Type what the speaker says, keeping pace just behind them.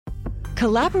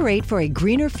Collaborate for a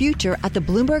greener future at the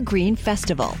Bloomberg Green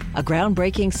Festival, a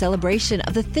groundbreaking celebration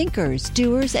of the thinkers,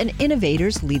 doers, and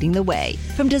innovators leading the way.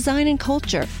 From design and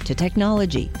culture to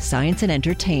technology, science, and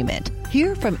entertainment.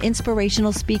 Hear from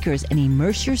inspirational speakers and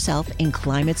immerse yourself in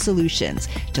climate solutions.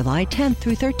 July 10th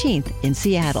through 13th in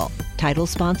Seattle. Title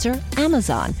sponsor,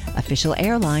 Amazon. Official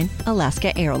airline,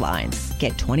 Alaska Airlines.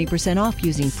 Get 20% off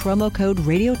using promo code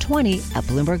radio20 at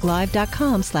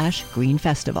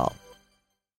bloomberglive.com/greenfestival.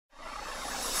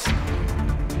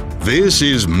 This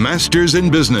is Masters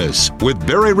in Business with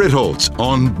Barry Ritholtz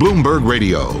on Bloomberg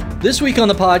Radio. This week on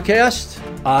the podcast,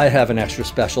 I have an extra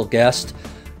special guest.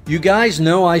 You guys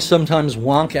know I sometimes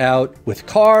wonk out with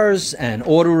cars and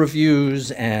auto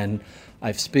reviews, and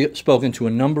I've spoken to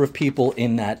a number of people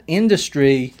in that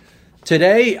industry.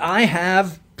 Today, I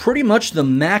have pretty much the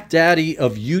Mac Daddy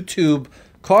of YouTube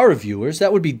car reviewers.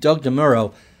 That would be Doug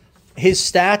DeMuro. His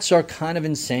stats are kind of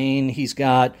insane. He's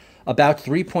got about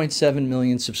 3.7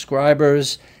 million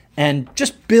subscribers and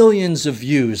just billions of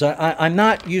views. I'm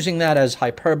not using that as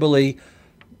hyperbole.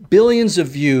 Billions of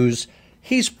views.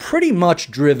 He's pretty much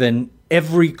driven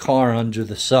every car under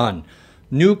the sun.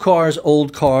 New cars,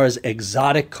 old cars,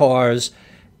 exotic cars,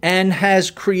 and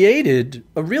has created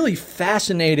a really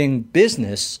fascinating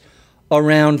business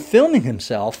around filming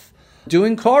himself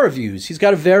doing car reviews. He's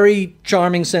got a very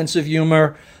charming sense of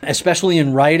humor, especially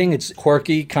in writing. It's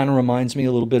quirky, kind of reminds me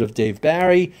a little bit of Dave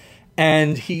Barry.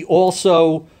 And he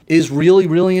also is really,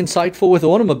 really insightful with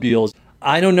automobiles.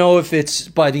 I don't know if it's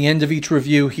by the end of each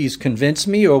review he's convinced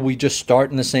me or we just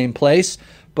start in the same place,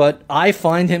 but I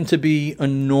find him to be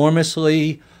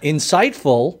enormously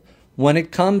insightful when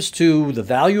it comes to the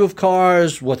value of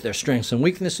cars, what their strengths and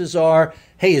weaknesses are.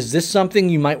 Hey, is this something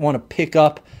you might want to pick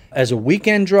up as a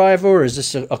weekend driver? Or is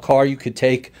this a car you could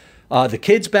take the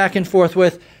kids back and forth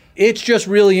with? It's just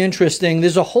really interesting.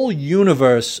 There's a whole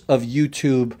universe of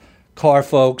YouTube car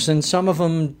folks, and some of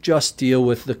them just deal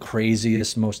with the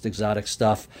craziest, most exotic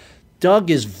stuff. Doug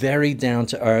is very down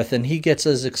to earth, and he gets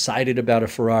as excited about a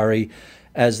Ferrari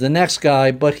as the next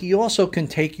guy, but he also can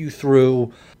take you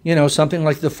through, something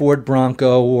like the Ford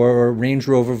Bronco or Range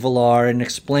Rover Velar and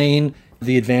explain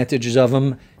the advantages of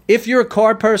them. If you're a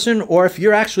car person or if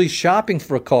you're actually shopping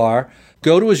for a car,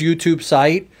 go to his YouTube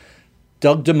site,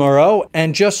 Doug DeMuro,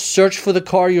 and just search for the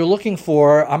car you're looking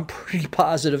for. I'm pretty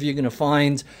positive you're going to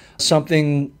find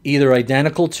something either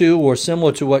identical to or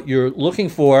similar to what you're looking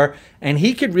for, and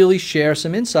he could really share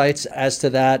some insights as to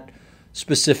that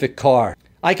specific car.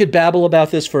 I could babble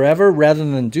about this forever. Rather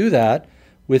than do that,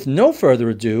 with no further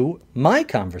ado, my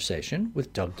conversation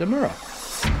with Doug DeMuro.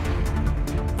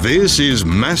 This is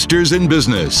Masters in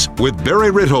Business with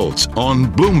Barry Ritholtz on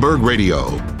Bloomberg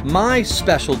Radio. My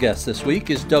special guest this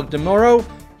week is Doug DeMuro.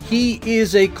 He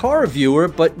is a car reviewer,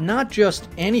 but not just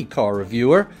any car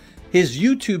reviewer. His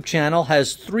YouTube channel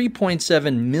has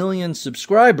 3.7 million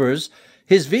subscribers.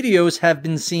 His videos have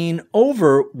been seen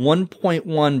over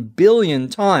 1.1 billion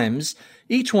times.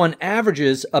 Each one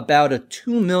averages about a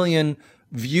 2 million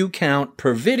view count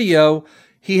per video.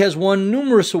 He has won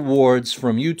numerous awards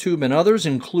from YouTube and others,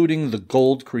 including the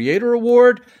Gold Creator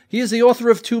Award. He is the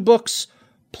author of 2 books,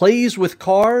 Plays with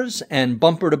Cars and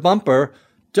Bumper to Bumper.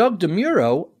 Doug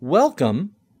DeMuro,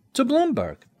 welcome to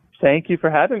Bloomberg. Thank you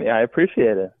for having me. I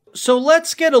appreciate it. So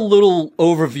let's get a little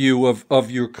overview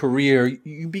of your career.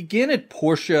 You begin at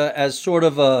Porsche as sort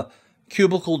of a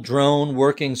cubicle drone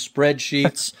working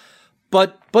spreadsheets,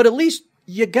 but at least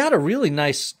you got a really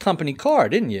nice company car,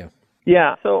 didn't you?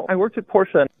 Yeah, so I worked at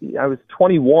Porsche. I was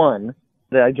 21.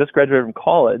 I just graduated from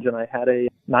college, and I had a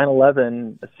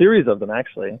 911, a series of them,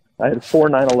 actually. I had 4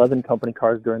 911 company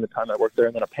cars during the time I worked there,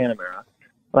 and then a Panamera.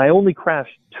 And I only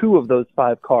crashed 2 of those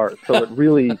 5 cars, so it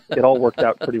all worked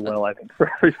out pretty well, I think,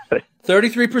 for everybody.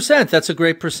 33%, that's a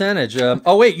great percentage.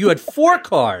 Wait, you had 4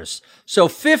 cars, so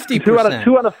 50%. 2 out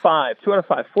of 5. 4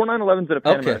 911s and a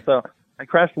Panamera. Okay. So I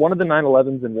crashed one of the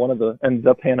 911s and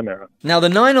the Panamera. Now, the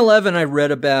 911 I read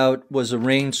about was a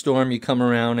rainstorm. You come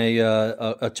around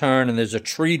a turn and there's a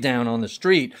tree down on the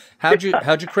street. How'd you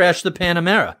crash the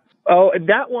Panamera? Oh,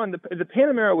 that one, the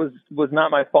Panamera was not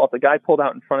my fault. The guy pulled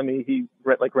out in front of me. He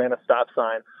ran a stop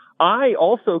sign. I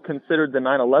also considered the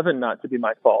 911 not to be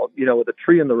my fault, with a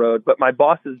tree in the road, but my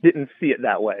bosses didn't see it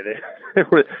that way.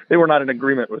 They were not in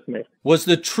agreement with me. Was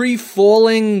the tree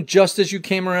falling just as you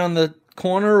came around the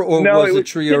corner, or was the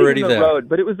tree already there? Road,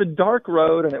 but it was a dark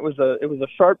road, and it was a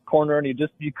sharp corner, and you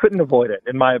couldn't avoid it,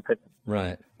 in my opinion.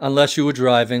 Right, unless you were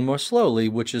driving more slowly,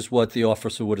 which is what the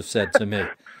officer would have said to me.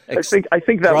 I think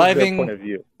that driving, was their point of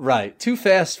view. Right, too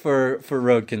fast for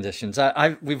road conditions.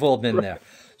 We've all been there.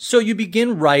 So you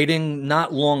begin writing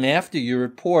not long after you're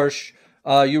at Porsche.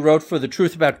 You wrote for The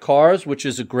Truth About Cars, which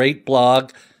is a great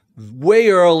blog. Way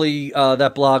early,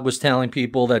 that blog was telling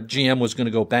people that GM was going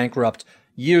to go bankrupt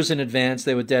years in advance.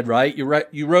 They were dead right.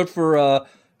 You wrote for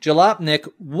Jalopnik.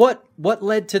 What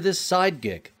led to this side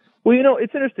gig? Well,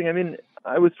 it's interesting. I mean,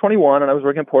 I was 21 and I was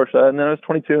working at Porsche, and then I was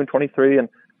 22 and 23. And,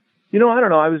 I don't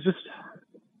know. I was just,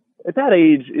 at that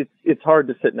age, it's hard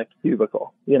to sit in a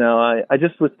cubicle. I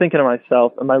just was thinking to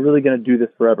myself, am I really going to do this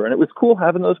forever? And it was cool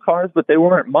having those cars, but they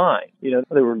weren't mine.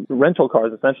 They were rental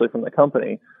cars essentially from the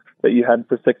company that you had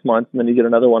for 6 months, and then you get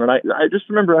another one. And I just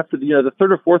remember after the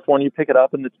third or fourth one, you pick it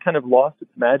up and it's kind of lost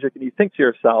its magic, and you think to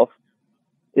yourself,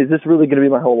 is this really going to be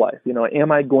my whole life?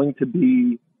 Am I going to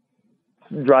be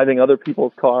driving other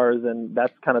people's cars? And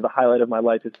that's kind of the highlight of my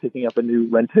life, is picking up a new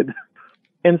rented.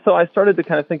 And so I started to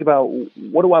kind of think about,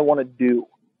 what do I want to do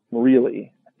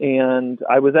really? And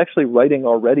I was actually writing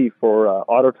already for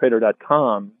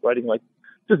Autotrader.com, writing like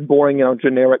just boring,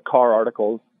 generic car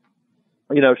articles.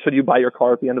 Should you buy your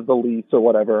car at the end of the lease or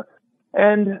whatever?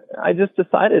 And I just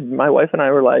decided, my wife and I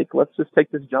were like, let's just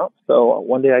take this jump. So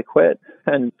one day I quit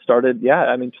and started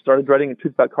writing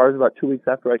Truth About Cars about 2 weeks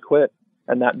after I quit.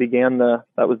 And that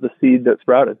was the seed that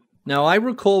sprouted. Now, I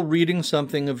recall reading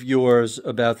something of yours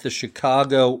about the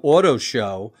Chicago Auto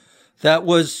Show that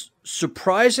was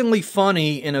surprisingly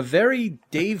funny in a very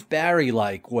Dave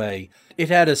Barry-like way. It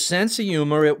had a sense of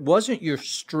humor. It wasn't your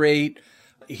straight,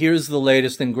 here's the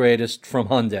latest and greatest from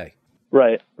Hyundai.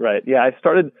 Right. Yeah, I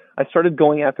started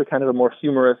going after kind of a more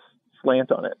humorous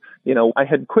slant on it. I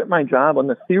had quit my job on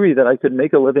the theory that I could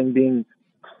make a living being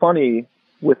funny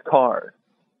with cars,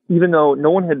 even though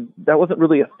that wasn't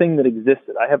really a thing that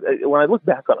existed. When I look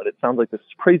back on it, it sounds like the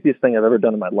craziest thing I've ever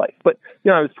done in my life. But,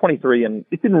 I was 23 and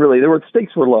it didn't really,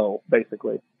 stakes were low,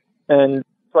 basically. And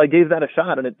so I gave that a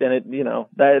shot, and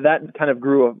that kind of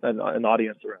grew an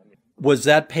audience around me. Was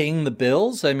that paying the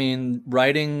bills? I mean,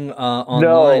 writing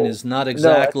online is not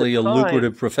exactly a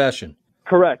lucrative profession.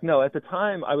 Correct. No, at the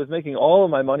time, I was making all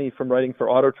of my money from writing for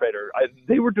AutoTrader.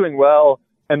 They were doing well,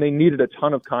 and they needed a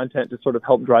ton of content to sort of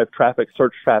help drive traffic,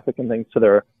 search traffic, and things to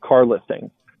their car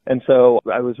listings. And so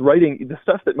I was writing the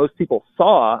stuff that most people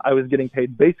saw. I was getting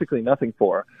paid basically nothing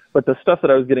for, but the stuff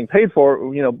that I was getting paid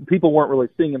for, people weren't really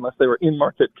seeing unless they were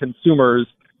in-market consumers,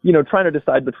 trying to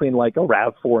decide between like a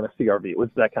RAV4 and a CRV. It was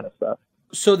that kind of stuff.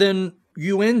 So then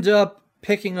you end up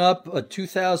picking up a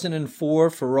 2004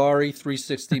 Ferrari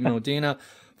 360 Modena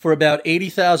for about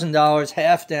 $80,000,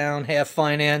 half down, half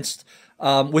financed,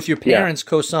 with your parents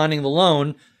co-signing the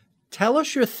loan. Tell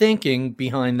us your thinking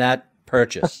behind that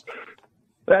purchase.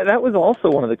 That was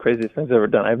also one of the craziest things I've ever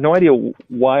done. I have no idea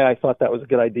why I thought that was a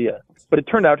good idea, but it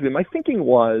turned out to be. My thinking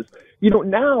was,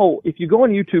 now, if you go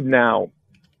on YouTube now,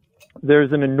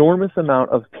 there's an enormous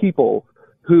amount of people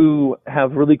who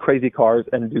have really crazy cars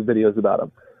and do videos about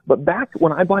them. But back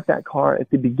when I bought that car at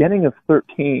the beginning of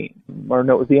 13, or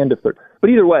no, it was the end of 13. But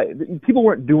either way, people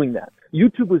weren't doing that.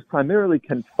 YouTube was primarily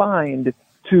confined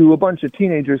to a bunch of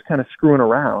teenagers kind of screwing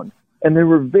around. And there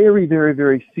were very, very,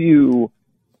 very few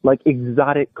like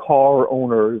exotic car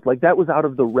owners. Like that was out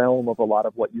of the realm of a lot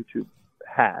of what YouTube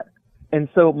had. And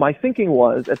so my thinking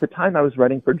was, at the time I was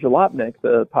writing for Jalopnik,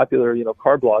 the popular,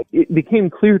 car blog, it became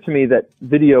clear to me that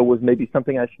video was maybe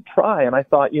something I should try. And I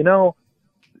thought,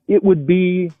 it would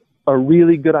be a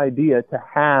really good idea to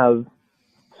have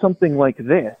something like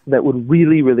this that would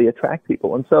really, really attract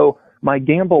people. And so my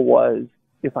gamble was,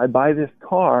 if I buy this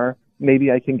car, maybe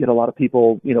I can get a lot of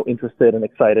people, interested and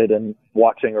excited and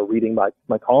watching or reading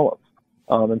my columns.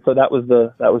 And so that was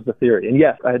the theory. And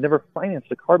yes, I had never financed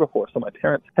a car before, so my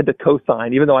parents had to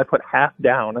co-sign, even though I put half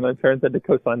down, and my parents had to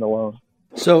co-sign the loan.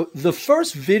 So the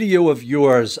first video of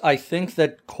yours, I think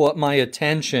that caught my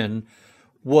attention,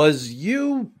 was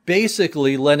you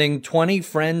basically letting 20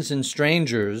 friends and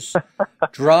strangers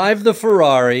drive the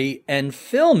Ferrari and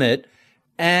film it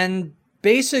and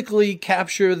basically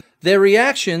capture their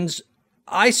reactions.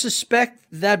 I suspect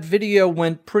that video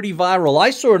went pretty viral. I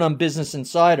saw it on Business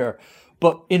Insider.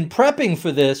 But in prepping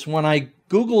for this, when I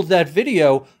Googled that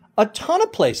video, a ton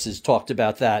of places talked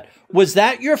about that. Was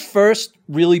that your first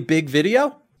really big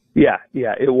video? Yeah,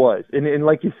 it was. And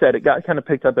like you said, it got kind of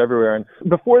picked up everywhere. And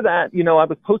before that, I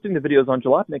was posting the videos on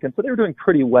Jalopnik, and so they were doing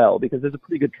pretty well because there's a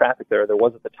pretty good traffic there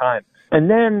was at the time. And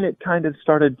then it kind of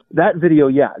started, that video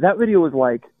was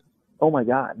like, oh my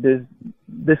God,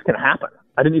 this can happen.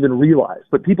 I didn't even realize,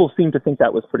 but people seem to think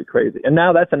that was pretty crazy. And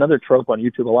now that's another trope on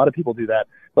YouTube. A lot of people do that,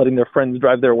 letting their friends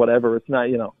drive their whatever. It's not,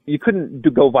 you couldn't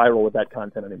go viral with that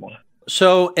content anymore.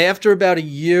 So after about a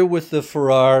year with the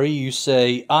Ferrari, you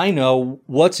say, I know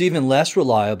what's even less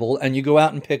reliable, and you go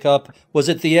out and pick up, was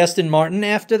it the Aston Martin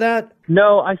after that?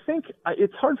 No, I think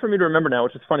it's hard for me to remember now,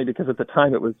 which is funny because at the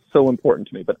time it was so important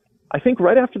to me. But I think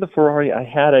right after the Ferrari, I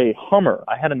had a Hummer.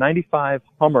 I had a 95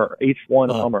 Hummer,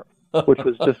 H1 Hummer, which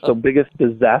was just the biggest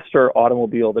disaster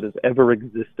automobile that has ever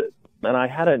existed. And I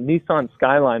had a Nissan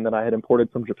Skyline that I had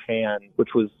imported from Japan,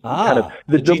 which was kind of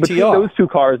between those two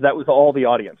cars, that was all the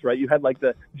audience, right? You had like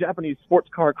the Japanese sports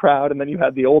car crowd, and then you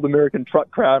had the old American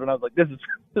truck crowd, and I was like, this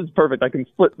is perfect. I can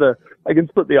split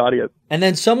the audience. And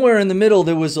then somewhere in the middle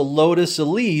there was a Lotus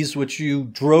Elise, which you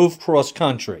drove cross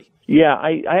country. Yeah,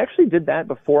 I actually did that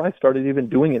before I started even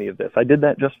doing any of this. I did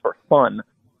that just for fun.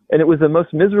 And it was the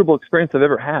most miserable experience I've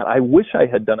ever had. I wish I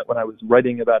had done it when I was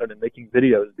writing about it and making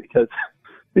videos because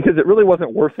it really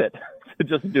wasn't worth it to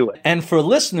just do it. And for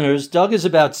listeners, Doug is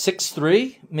about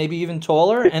 6'3", maybe even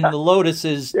taller, and the Lotus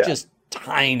is just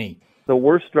tiny. The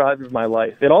worst drive of my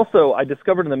life. It also, I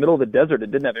discovered in the middle of the desert,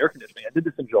 it didn't have air conditioning. I did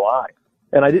this in July.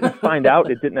 And I didn't find out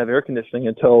it didn't have air conditioning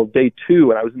until day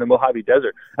 2, and I was in the Mojave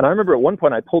Desert. And I remember at one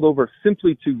point I pulled over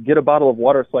simply to get a bottle of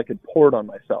water so I could pour it on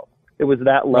myself. It was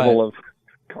that level of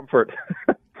comfort.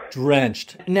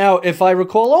 Drenched. Now, if I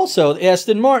recall also,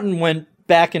 Aston Martin went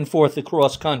back and forth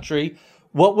across country.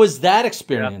 What was that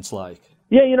experience like?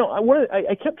 Yeah,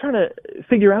 I kept trying to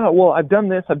figure out, well, I've done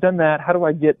this, I've done that. How do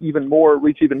I get even more,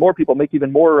 reach even more people, make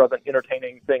even more of an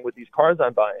entertaining thing with these cars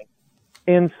I'm buying?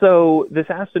 And so this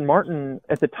Aston Martin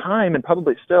at the time, and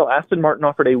probably still, Aston Martin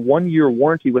offered a 1-year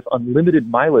warranty with unlimited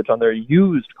mileage on their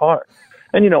used cars.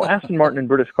 And, Aston Martin and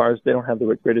British cars, they don't have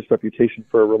the greatest reputation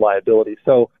for reliability.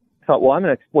 So I thought, well, I'm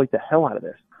going to exploit the hell out of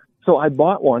this. So I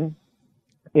bought one.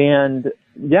 And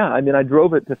I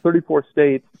drove it to 34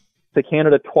 states, to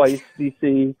Canada twice,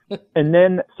 DC, and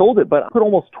then sold it. But I put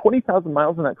almost 20,000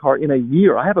 miles on that car in a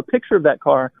year. I have a picture of that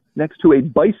car next to a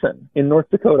Bison in North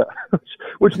Dakota,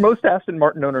 which most Aston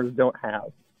Martin owners don't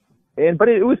have. But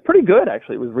it was pretty good,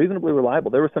 actually. It was reasonably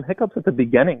reliable. There were some hiccups at the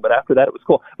beginning, but after that, it was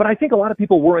cool. But I think a lot of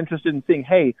people were interested in seeing,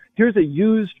 hey, here's a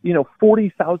used,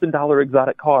 $40,000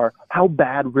 exotic car. How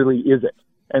bad really is it?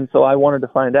 And so I wanted to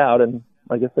find out, and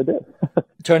I guess I did.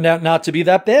 Turned out not to be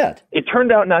that bad. It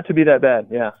turned out not to be that bad,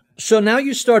 yeah. So now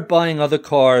you start buying other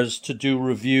cars to do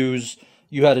reviews.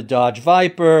 You had a Dodge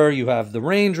Viper, you have the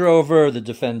Range Rover, the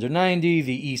Defender 90,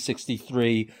 the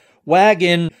E63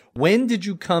 wagon. When did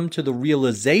you come to the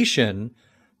realization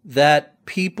that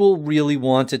people really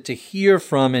wanted to hear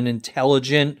from an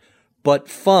intelligent but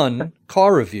fun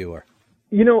car reviewer?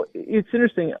 It's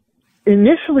interesting.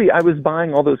 Initially, I was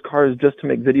buying all those cars just to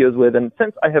make videos with, and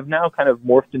since I have now kind of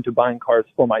morphed into buying cars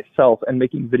for myself and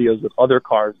making videos with other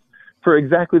cars for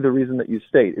exactly the reason that you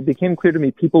state, it became clear to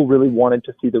me people really wanted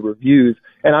to see the reviews,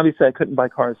 and obviously I couldn't buy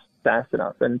cars fast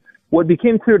enough. And what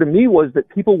became clear to me was that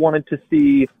people wanted to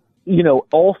see,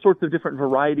 all sorts of different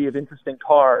variety of interesting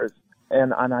cars,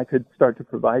 and I could start to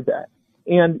provide that.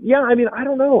 And I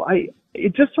don't know.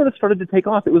 It just sort of started to take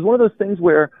off. It was one of those things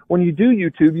where when you do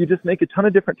YouTube, you just make a ton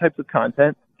of different types of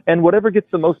content, and whatever gets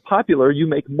the most popular, you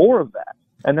make more of that.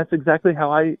 And that's exactly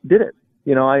how I did it.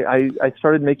 I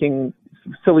started making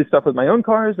silly stuff with my own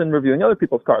cars and reviewing other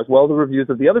people's cars. Well, the reviews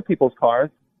of the other people's cars,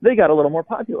 they got a little more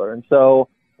popular. And so,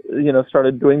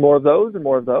 started doing more of those.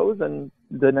 And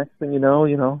the next thing you know,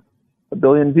 1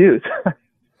 billion views,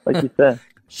 like you said.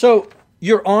 So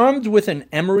you're armed with an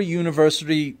Emory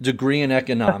University degree in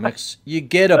economics. You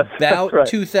get about right.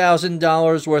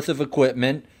 $2,000 worth of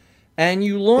equipment, and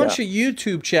you launch a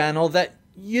YouTube channel that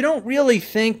you don't really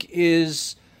think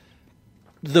is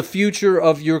the future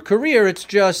of your career. It's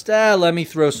just, let me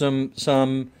throw some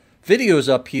videos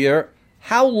up here.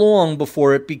 How long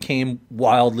before it became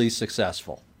wildly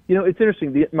successful? It's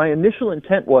interesting. My initial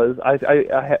intent was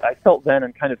I felt then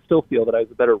and kind of still feel that I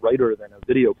was a better writer than a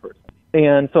video person.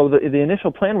 And so the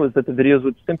initial plan was that the videos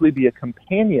would simply be a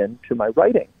companion to my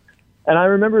writing. And I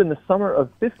remember in the summer of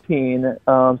 15,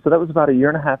 so that was about a year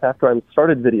and a half after I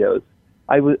started videos,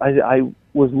 I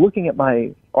was looking at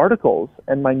my articles,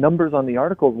 and my numbers on the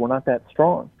articles were not that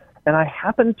strong. And I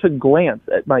happened to glance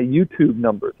at my YouTube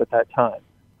numbers at that time,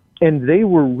 and they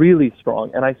were really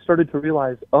strong. And I started to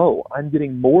realize, I'm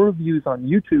getting more views on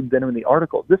YouTube than in the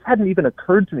articles. This hadn't even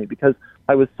occurred to me because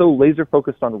I was so laser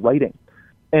focused on writing.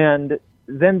 And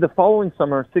then the following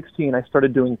summer, 16, I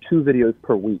started doing 2 videos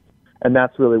per week. And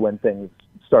that's really when things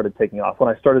started taking off.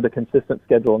 When I started a consistent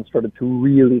schedule and started to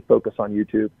really focus on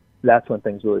YouTube, that's when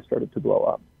things really started to blow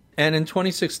up. And in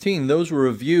 2016, those were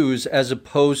reviews as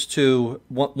opposed to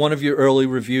one of your early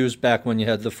reviews back when you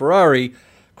had the Ferrari,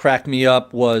 cracked me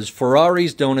up, was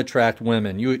Ferraris don't attract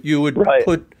women. You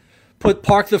would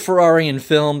park the Ferrari and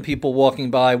film people walking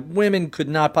by. Women could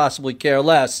not possibly care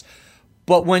less.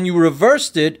 But when you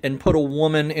reversed it and put a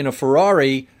woman in a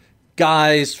Ferrari,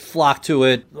 guys flock to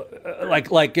it like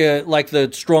the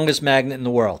strongest magnet in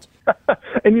the world.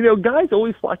 And, you know, guys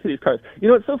always flock to these cars. You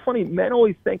know, it's so funny. Men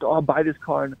always think, oh, I'll buy this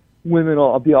car and women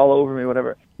will be all over me,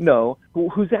 whatever. No.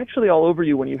 Who's actually all over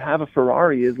you when you have a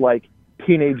Ferrari is like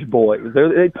teenage boys.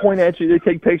 They point at you, they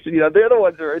take pictures. You know, they're the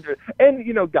ones who are interested. And,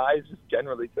 you know, guys just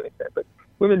generally to an extent. But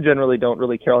women generally don't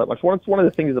really care all that much. It's one of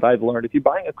the things that I've learned. If you're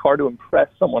buying a car to impress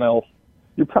someone else,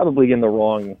 you're probably you're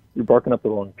barking up the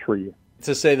wrong tree.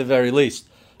 To say the very least.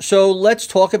 So let's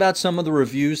talk about some of the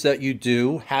reviews that you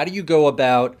do. How do you go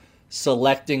about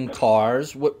selecting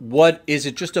cars? What is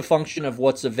it, just a function of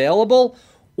what's available,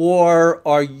 or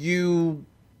are you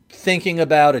thinking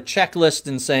about a checklist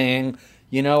and saying,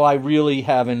 you know, I really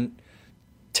haven't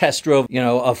test drove, you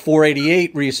know, a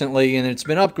 488 recently and it's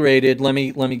been upgraded. Let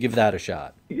me give that a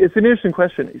shot. It's an interesting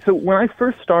question. So when I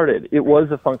first started, it was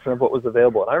a function of what was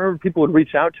available. And I remember people would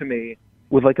reach out to me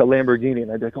with like a Lamborghini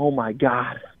and I'd be like, oh my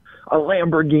God, a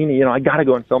Lamborghini, you know, I got to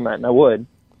go and film that. And I would.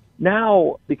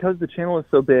 Now, because the channel is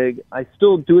so big, I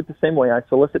still do it the same way. I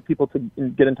solicit people to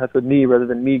get in touch with me rather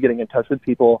than me getting in touch with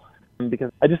people,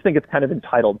 because I just think it's kind of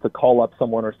entitled to call up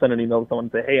someone or send an email to someone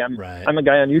and say, hey, I'm a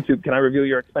guy on YouTube. Can I review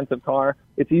your expensive car?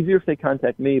 It's easier if they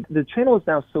contact me. The channel is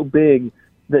now so big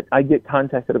that I get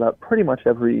contacted about pretty much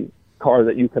every car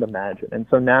that you could imagine. And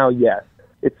so now, yes,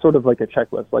 it's sort of like a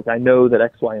checklist. Like I know that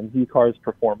X, Y, and Z cars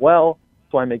perform well,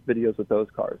 so I make videos with those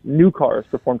cars. New cars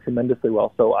perform tremendously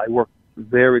well, so I work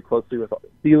very closely with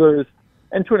dealers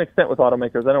and to an extent with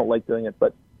automakers. I don't like doing it,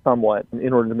 but somewhat,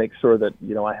 in order to make sure that,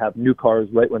 you know, I have new cars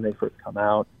right when they first come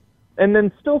out. And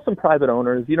then still some private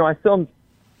owners. You know,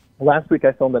 last week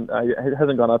it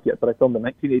hasn't gone up yet, but I filmed the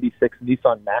 1986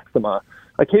 Nissan Maxima.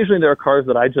 Occasionally there are cars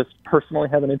that I just personally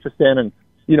have an interest in, and,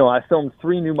 you know, I filmed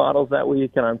 3 new models that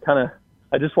week, and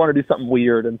I just want to do something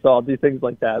weird, and so I'll do things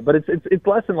like that. But it's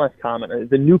less and less common.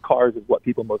 The new cars is what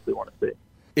people mostly want to see.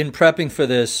 In prepping for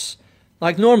this,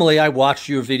 like normally I watch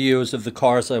your videos of the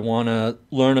cars I want to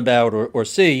learn about or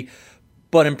see,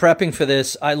 but in prepping for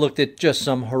this, I looked at just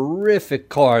some horrific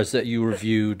cars that you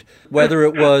reviewed, whether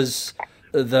it was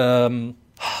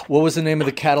what was the name of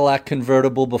the Cadillac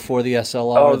convertible before the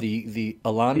SLR, the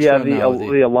Elantra? Yeah, the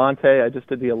Elante. I just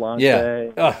did the Elante.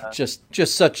 Yeah,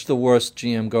 just such the worst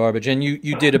GM garbage. And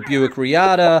you did a Buick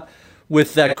Riata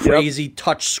with that crazy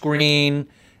touch screen.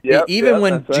 Even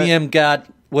when GM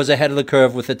was ahead of the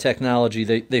curve with the technology,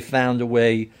 they found a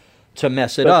way to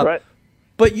mess it up. Right.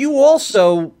 But you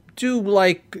also do,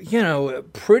 like, you know,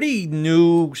 pretty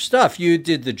new stuff. You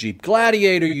did the Jeep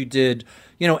Gladiator. You did,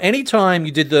 you know, anytime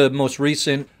you did the most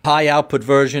recent high output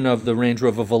version of the Range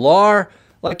Rover Velar,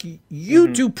 like you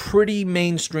do pretty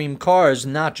mainstream cars,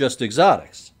 not just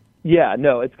exotics. Yeah,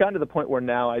 no, it's gotten to the point where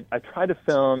now I try to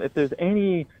film, if there's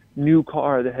any new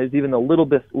car that has even the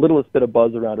littlest bit of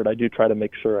buzz around it, I do try to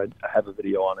make sure I have a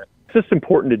video on it. It's just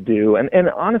important to do. And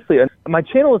honestly, my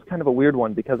channel is kind of a weird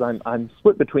one because I'm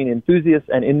split between enthusiasts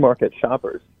and in-market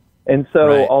shoppers. And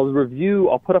so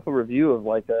I'll put up a review of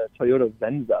like a Toyota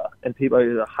Venza and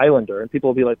a Highlander, and people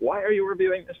will be like, why are you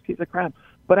reviewing this piece of crap?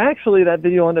 But actually that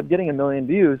video will end up getting 1 million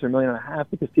views or 1.5 million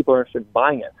because people are interested in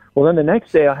buying it. Well, then the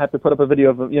next day I'll have to put up a video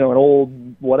of, you know, an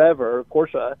old whatever,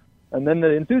 Porsche, and then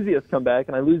the enthusiasts come back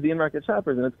and I lose the in-market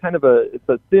shoppers, and it's kind of a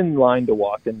thin line to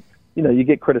walk, and, you know, you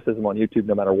get criticism on YouTube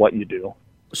no matter what you do.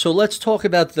 So let's talk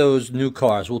about those new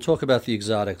cars. We'll talk about the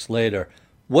exotics later.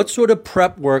 What sort of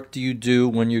prep work do you do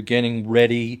when you're getting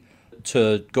ready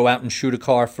to go out and shoot a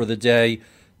car for the day?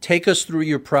 Take us through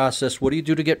your process. What do you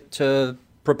do to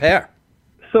prepare?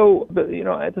 So, you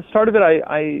know, at the start of it,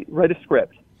 I write a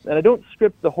script, and I don't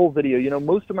script the whole video. You know,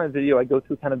 most of my video, I go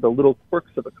through kind of the little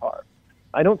quirks of a car.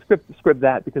 I don't script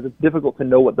that because it's difficult to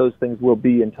know what those things will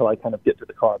be until I kind of get to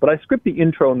the car. But I script the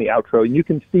intro and the outro, and you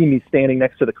can see me standing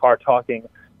next to the car talking.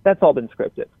 That's all been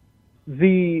scripted.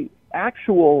 The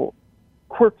actual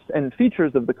quirks and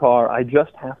features of the car, I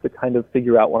just have to kind of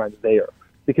figure out when I'm there,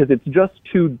 because it's just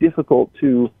too difficult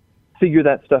to figure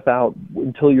that stuff out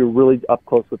until you're really up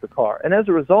close with the car. And as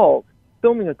a result,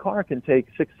 filming a car can take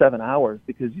 6-7 hours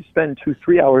because you spend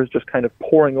 2-3 hours just kind of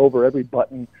poring over every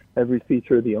button, every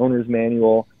feature, the owner's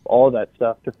manual, all of that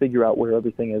stuff to figure out where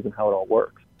everything is and how it all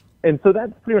works. And so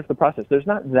that's pretty much the process. There's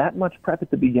not that much prep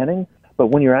at the beginning, but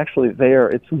when you're actually there,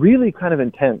 it's really kind of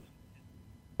intense.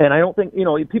 And I don't think, you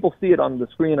know, people see it on the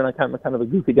screen, and I'm kind of a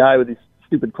goofy guy with these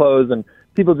stupid clothes, and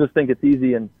people just think it's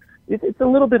easy. And, it's a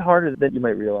little bit harder than you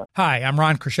might realize. Hi, I'm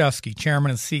Ron Kraszewski,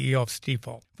 Chairman and CEO of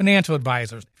Stifel. Financial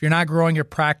advisors. If you're not growing your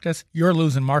practice, you're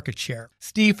losing market share.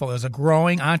 Stifel is a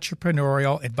growing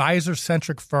entrepreneurial,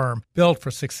 advisor-centric firm built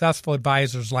for successful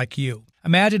advisors like you.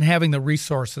 Imagine having the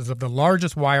resources of the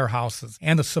largest wirehouses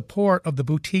and the support of the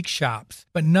boutique shops,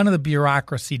 but none of the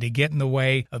bureaucracy to get in the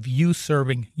way of you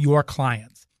serving your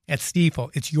clients. At Stifel,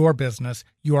 it's your business,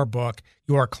 your book,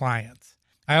 your clients.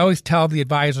 I always tell the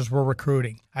advisors we're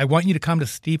recruiting, I want you to come to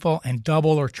Stifel and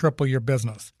double or triple your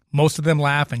business. Most of them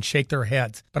laugh and shake their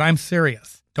heads, but I'm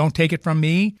serious. Don't take it from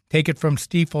me. Take it from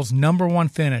Stifel's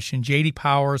 #1 finish in J.D.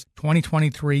 Power's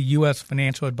 2023 U.S.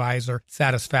 Financial Advisor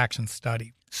Satisfaction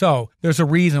Study. So, there's a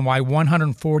reason why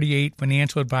 148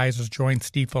 financial advisors joined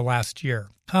Stifel last year.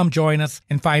 Come join us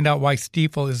and find out why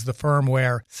Stifel is the firm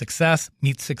where success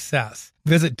meets success.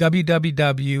 Visit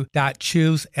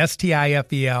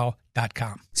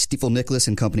www.choosestifel.com. Stifel Nicholas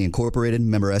and Company Incorporated,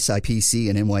 member SIPC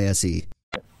and NYSE.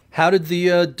 How did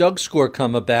the Doug score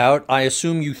come about? I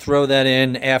assume you throw that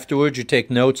in afterwards. You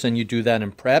take notes and you do that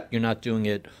in prep. You're not doing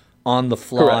it on the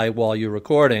fly Correct. while you're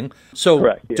recording. So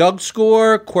Correct, yeah. Doug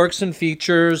score, quirks and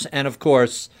features, and of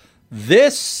course,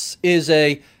 this is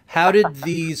how did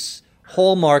these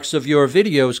hallmarks of your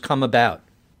videos come about?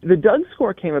 The Doug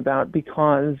score came about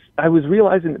because I was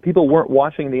realizing that people weren't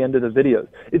watching the end of the videos.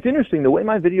 It's interesting, the way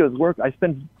my videos work, I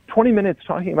spend 20 minutes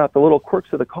talking about the little quirks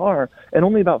of the car and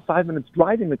only about 5 minutes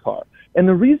driving the car. And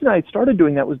the reason I started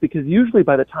doing that was because usually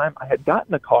by the time I had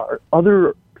gotten a car,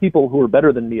 other people who were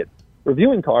better than me at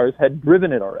reviewing cars had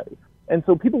driven it already. And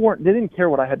so people they didn't care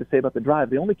what I had to say about the drive.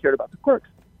 They only cared about the quirks.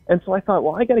 And so I thought,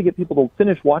 well, I got to get people to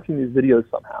finish watching these videos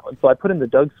somehow. And so I put in the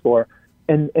Doug score,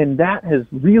 and that has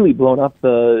really blown up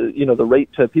the rate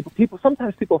to people.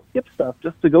 Sometimes people skip stuff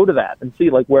just to go to that and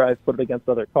see like where I put it against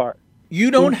other cars.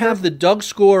 You don't have the Doug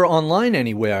score online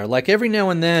anywhere. Like every now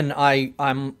and then I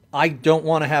don't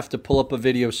want to have to pull up a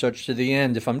video search to the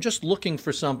end. If I'm just looking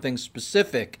for something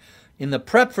specific in the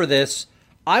prep for this,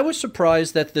 I was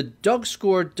surprised that the Doug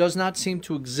score does not seem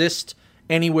to exist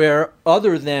anywhere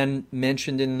other than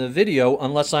mentioned in the video,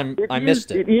 unless I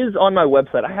missed it. It is on my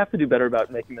website. I have to do better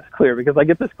about making this clear because I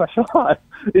get this question a lot.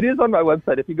 It is on my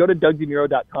website. If you go to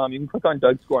DougDeMuro.com, you can click on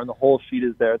Doug score and the whole sheet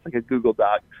is there. It's like a Google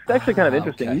Doc. It's actually kind of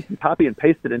interesting. Okay. You can copy and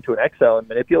paste it into an Excel and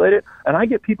manipulate it. And I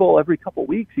get people every couple of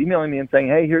weeks emailing me and saying,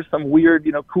 hey, here's some weird,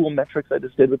 cool metrics I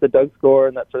just did with the Doug score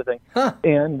and that sort of thing. Huh.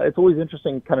 And it's always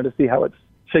interesting kind of to see how it's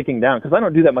shaking down because I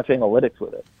don't do that much analytics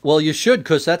with it. Well, you should,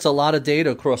 because that's a lot of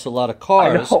data across a lot of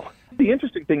cars. I know. The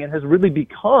interesting thing, it has really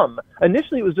become,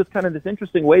 initially it was just kind of this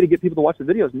interesting way to get people to watch the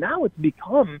videos. Now it's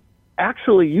become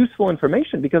actually useful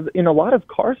information because in a lot of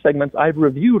car segments, I've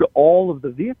reviewed all of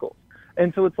the vehicles.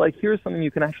 And so it's like, here's something you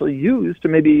can actually use to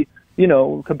maybe,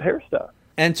 compare stuff.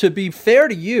 And to be fair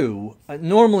to you,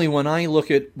 normally when I look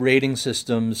at rating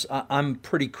systems, I'm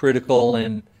pretty critical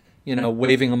and,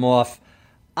 waving them off.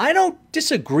 I don't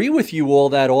disagree with you all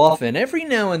that often. Every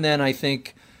now and then I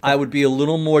think I would be a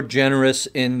little more generous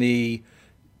in the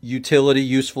utility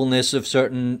usefulness of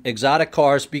certain exotic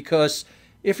cars because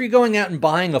if you're going out and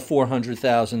buying a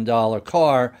 $400,000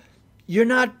 car, you're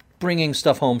not bringing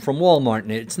stuff home from Walmart.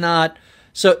 And it's not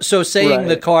so saying Right.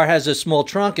 the car has a small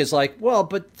trunk is like, well,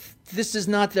 but this is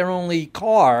not their only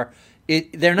car.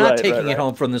 They're not taking it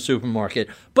home from the supermarket.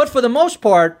 But for the most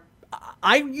part,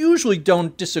 I usually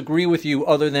don't disagree with you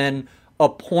other than a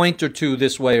point or two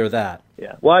this way or that.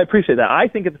 Yeah, well, I appreciate that. I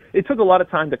think it took a lot of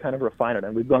time to kind of refine it,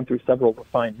 and we've gone through several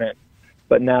refinements,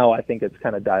 but now I think it's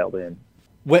kind of dialed in.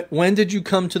 When did you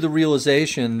come to the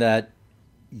realization that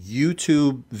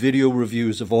YouTube video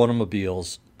reviews of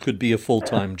automobiles could be a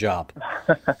full-time job?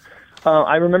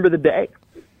 I remember the day.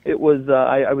 It was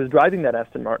I was driving that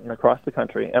Aston Martin across the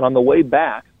country, and on the way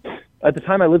back, at the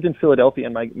time I lived in Philadelphia,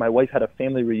 and my wife had a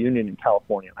family reunion in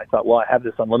California. I thought, well, I have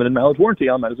this unlimited mileage warranty.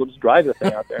 I might as well just drive the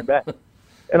thing out there and back.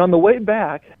 And on the way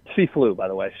back, she flew, by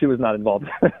the way. She was not involved.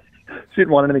 She didn't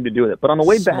want anything to do with it. But on the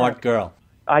way back, Smart girl.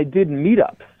 I did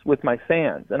meetups with my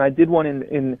fans, and I did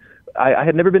one I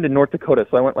had never been to North Dakota,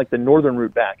 so I went like the northern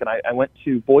route back, and I went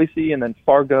to Boise and then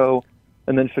Fargo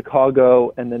and then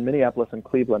Chicago and then Minneapolis and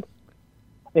Cleveland.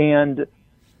 And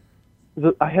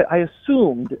I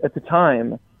assumed at the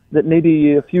time that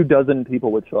maybe a few dozen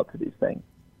people would show up to these things.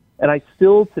 And I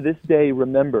still, to this day,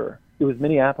 remember, it was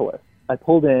Minneapolis. I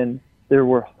pulled in, there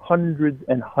were hundreds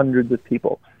and hundreds of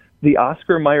people. The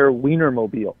Oscar Mayer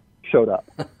Wienermobile showed up.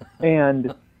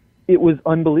 And it was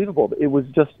unbelievable. It was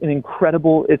just an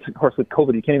incredible, it's of course with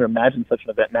COVID, you can't even imagine such an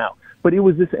event now. But it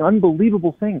was this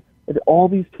unbelievable thing. And all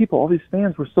these people, all these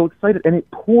fans were so excited. And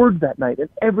it poured that night, and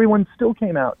everyone still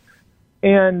came out.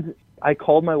 And I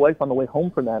called my wife on the way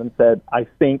home from that and said, I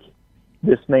think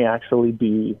this may actually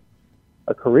be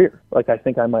a career. Like, I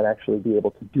think I might actually be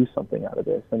able to do something out of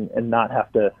this and not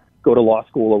have to go to law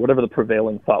school or whatever the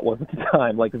prevailing thought was at the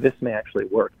time. Like, this may actually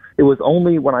work. It was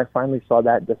only when I finally saw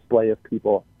that display of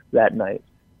people that night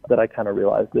that I kind of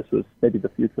realized this was maybe the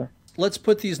future. Let's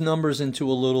put these numbers into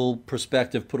a little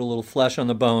perspective, put a little flesh on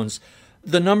the bones.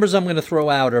 The numbers I'm going to throw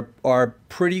out are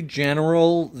pretty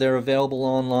general. They're available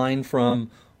online from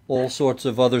all sorts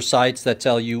of other sites that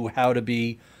tell you how to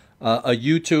be a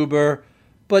YouTuber.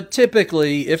 But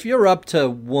typically, if you're up to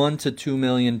 1 to 2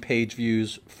 million page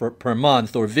views per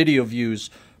month or video views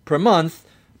per month,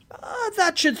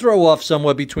 that should throw off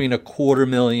somewhere between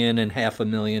 250,000 and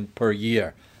 500,000 per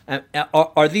year.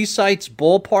 Are these sites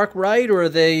ballpark right, or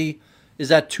is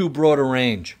that too broad a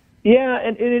range? Yeah,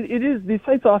 and it is. These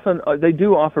sites often, they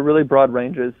do offer really broad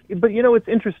ranges. But, you know, it's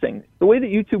interesting. The way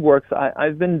that YouTube works,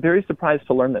 I've been very surprised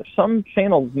to learn this. Some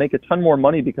channels make a ton more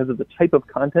money because of the type of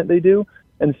content they do,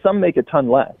 and some make a ton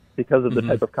less because of the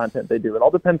type of content they do. It all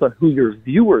depends on who your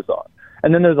viewers are.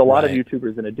 And then there's a lot of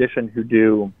YouTubers, in addition, who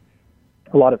do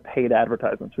a lot of paid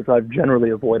advertisements, which I've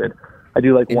generally avoided. I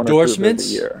do like one or two of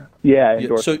those a year. Yeah,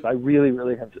 endorsements. I really,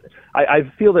 really have. I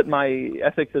feel that my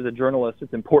ethics as a journalist,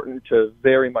 it's important to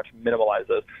very much minimalize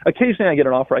those. Occasionally I get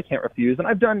an offer I can't refuse, and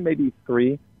I've done maybe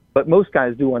 3, but most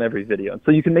guys do on every video. And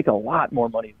so you can make a lot more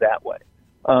money that way.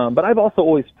 But I've also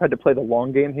always tried to play the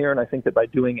long game here, and I think that by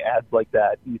doing ads like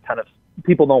that, you kind of,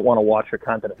 people don't want to watch your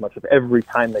content as much. If every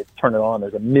time they turn it on,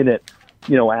 there's a minute,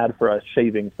 ad for a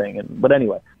shaving thing. But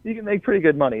anyway, you can make pretty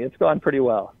good money. It's gone pretty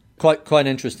well. Quite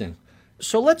interesting.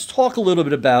 So let's talk a little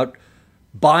bit about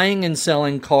buying and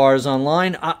selling cars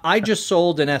online. I just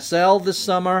sold an SL this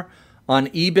summer on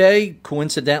eBay.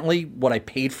 Coincidentally, what I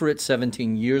paid for it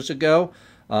 17 years ago,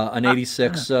 an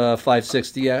 86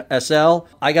 560 SL.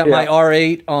 I got my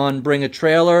R8 on Bring a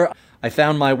Trailer. I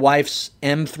found my wife's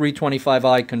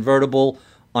M325i convertible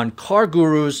on Car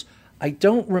Gurus. I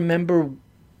don't remember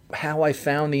how I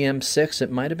found the M6.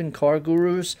 It might have been Car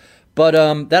Gurus. But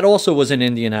that also was in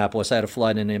Indianapolis. I had to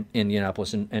fly to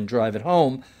Indianapolis and drive it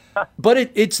home. But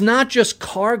it's not just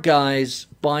car guys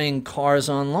buying cars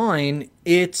online.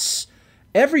 It's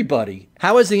everybody.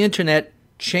 How has the internet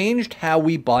changed how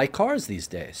we buy cars these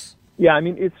days? Yeah, I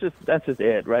mean, that's just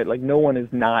it, right? Like, no one is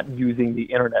not using the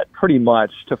internet pretty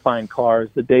much to find cars.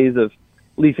 The days of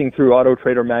leafing through Auto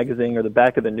Trader magazine or the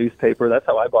back of the newspaper, that's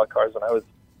how I bought cars when I was,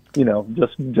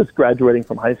 just graduating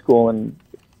from high school, and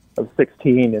I was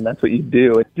 16, and that's what you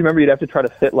do. Do you remember you'd have to try to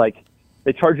fit, like,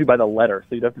 they charge you by the letter,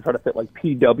 so you'd have to try to fit, like,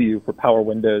 PW for power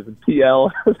windows and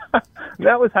PL.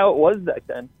 That was how it was back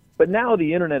then. But now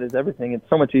the internet is everything. It's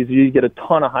so much easier. You get a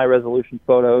ton of high-resolution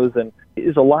photos, and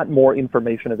there's a lot more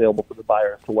information available for the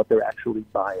buyer as to what they're actually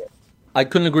buying. I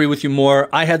couldn't agree with you more.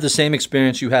 I had the same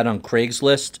experience you had on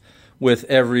Craigslist with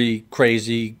every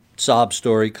crazy sob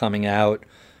story coming out.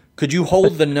 Could you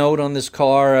hold the note on this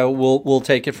car? We'll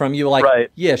take it from you. Like,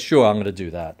 right. Yeah, sure, I'm going to do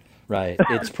that. Right.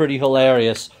 It's pretty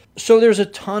hilarious. So there's a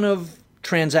ton of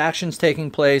transactions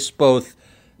taking place, both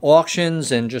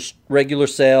auctions and just regular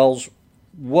sales.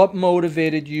 What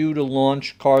motivated you to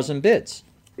launch Cars and Bids?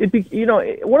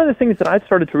 One of the things that I've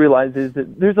started to realize is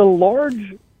that there's a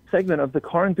large segment of the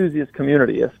car enthusiast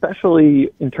community,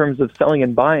 especially in terms of selling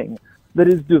and buying, that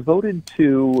is devoted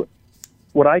to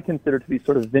what I consider to be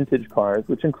sort of vintage cars,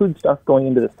 which includes stuff going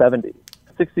into the 70s,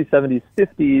 60s, 70s,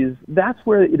 50s. That's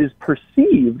where it is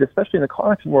perceived, especially in the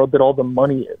car auction world, that all the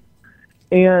money is.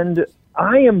 And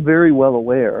I am very well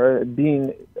aware,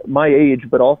 being my age,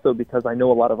 but also because I know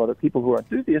a lot of other people who are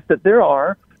enthusiasts, that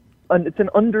it's an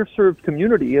underserved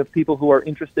community of people who are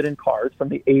interested in cars from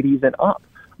the 80s and up.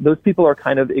 Those people are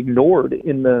kind of ignored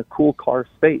in the cool car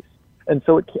space. And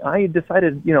so I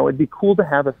decided, it'd be cool to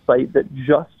have a site that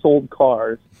just sold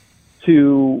cars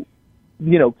to,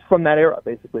 from that era,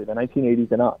 basically, the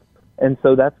 1980s and up. And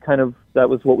so that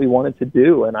was what we wanted to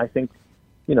do. And I think,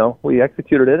 we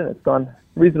executed it, and it's gone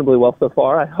reasonably well so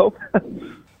far, I hope.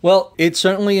 Well, it's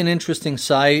certainly an interesting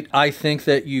site. I think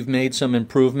that you've made some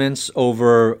improvements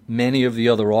over many of the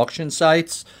other auction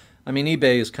sites. I mean,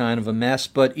 eBay is kind of a mess,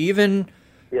 but even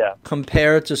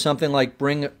compared to something like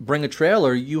Bring a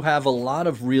Trailer, you have a lot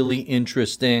of really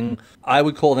interesting, I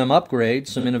would call them upgrades,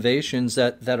 some innovations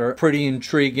that are pretty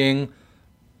intriguing.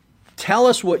 Tell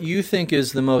us what you think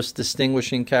is the most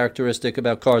distinguishing characteristic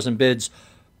about Cars and Bids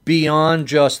beyond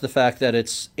just the fact that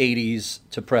it's 80s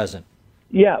to present.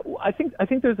 Yeah, I think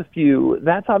there's a few.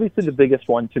 That's obviously the biggest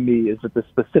one to me, is that the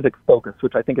specific focus,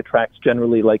 which I think attracts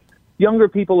generally like younger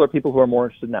people or people who are more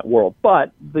interested in that world.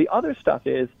 But the other stuff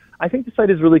is, I think the site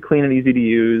is really clean and easy to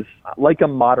use, like a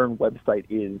modern website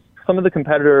is. Some of the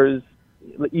competitors,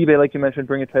 eBay, like you mentioned,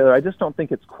 Bring a Trailer, I just don't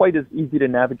think it's quite as easy to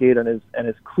navigate and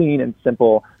as clean and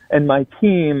simple. And my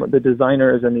team, the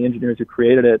designers and the engineers who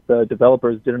created it, the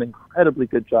developers, did an incredibly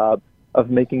good job of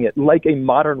making it like a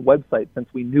modern website, since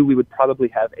we knew we would probably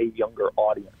have a younger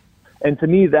audience. And to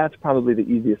me, that's probably the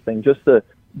easiest thing, just the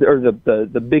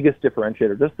biggest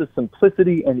differentiator, just the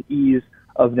simplicity and ease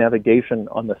of navigation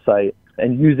on the site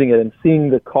and using it and seeing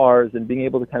the cars and being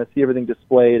able to kind of see everything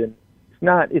displayed. And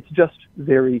it's just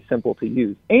very simple to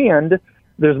use. And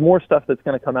there's more stuff that's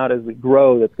going to come out as we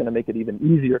grow that's going to make it even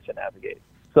easier to navigate.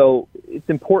 So it's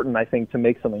important, I think, to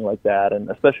make something like that, and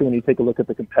especially when you take a look at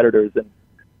the competitors,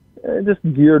 and just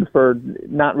geared for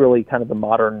not really kind of the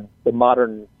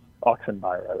modern auction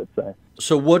buyer, I would say.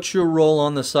 So what's your role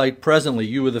on the site presently?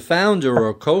 You were the founder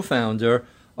or co-founder.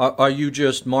 Are you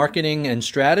just marketing and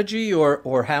strategy,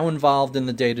 or how involved in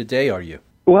the day-to-day are you?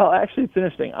 Well, actually, it's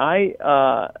interesting.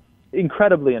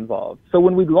 Incredibly involved. So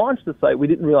when we launched the site, we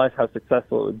didn't realize how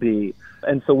successful it would be.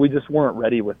 And so we just weren't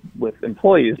ready with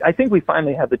employees. I think we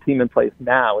finally have the team in place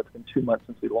now. It's been 2 months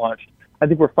since we launched. I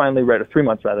think we're finally ready, 3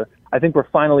 months rather. I think we're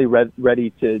finally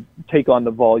ready to take on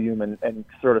the volume and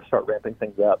sort of start ramping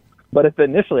things up. But if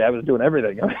initially I was doing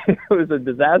everything, it was a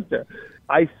disaster.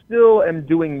 I still am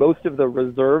doing most of the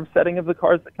reserve setting of the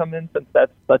cars that come in, since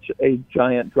that's such a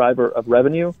giant driver of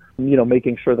revenue,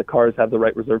 making sure the cars have the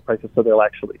right reserve prices so they'll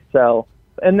actually sell.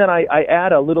 And then I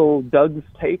add a little Doug's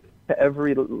take to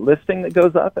every listing that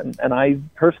goes up, and I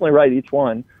personally write each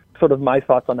one, sort of my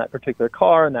thoughts on that particular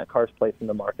car and that car's place in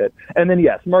the market. And then,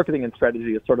 yes, marketing and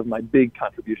strategy is sort of my big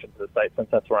contribution to the site, since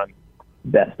that's where I'm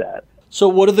best at. So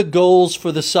what are the goals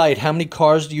for the site? How many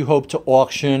cars do you hope to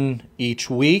auction each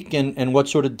week, and what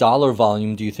sort of dollar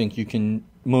volume do you think you can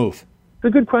move? It's a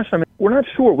good question. I mean, we're not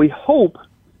sure. We hope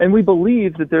and we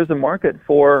believe that there's a market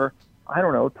for,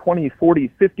 20, 40,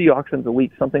 50 auctions a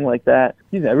week, something like that.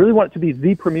 I really want it to be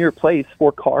the premier place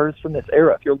for cars from this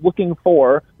era. If you're looking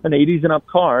for an 80s and up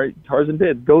car, Cars and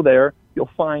Bids, go there. You'll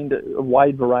find a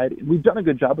wide variety. We've done a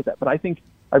good job with that, but I think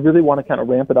I really want to kind of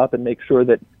ramp it up and make sure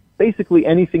that basically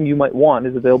anything you might want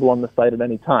is available on the site at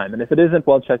any time. And if it isn't,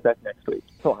 well, check back next week.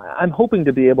 So I'm hoping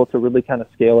to be able to really kind of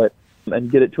scale it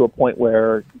and get it to a point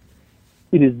where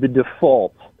it is the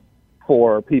default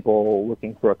for people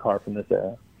looking for a car from this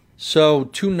era. So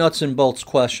 2 nuts and bolts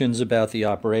questions about the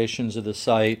operations of the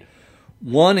site.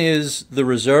 One is the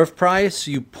reserve price.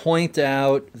 You point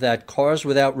out that cars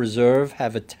without reserve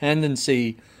have a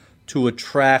tendency to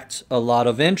attract a lot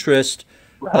of interest.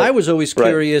 Right. I was always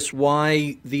curious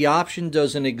why the option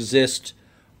doesn't exist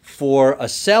for a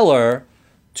seller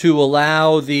to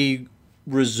allow the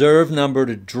reserve number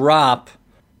to drop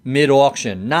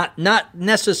mid-auction. Not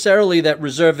necessarily that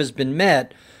reserve has been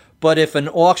met, but if an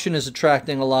auction is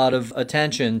attracting a lot of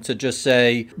attention, to just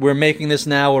say, we're making this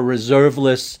now a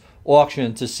reserveless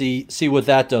auction to see what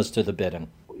that does to the bidding.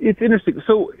 It's interesting.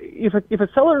 So if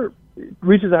a seller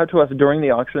reaches out to us during the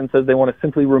auction and says they want to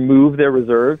simply remove their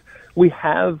reserve, we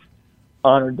have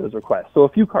honored those requests. So a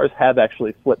few cars have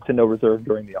actually flipped to no reserve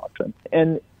during the auction.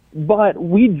 But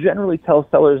we generally tell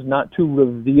sellers not to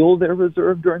reveal their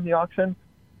reserve during the auction,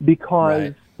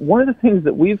 because one of the things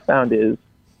that we've found is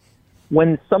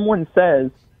when someone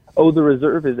says, oh, the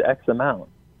reserve is X amount,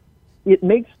 it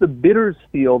makes the bidders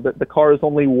feel that the car is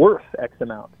only worth X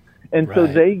amount. And so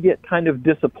they get kind of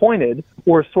disappointed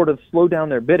or sort of slow down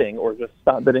their bidding or just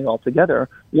stop bidding altogether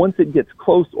once it gets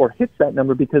close or hits that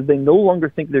number, because they no longer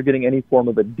think they're getting any form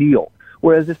of a deal.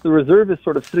 Whereas if the reserve is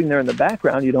sort of sitting there in the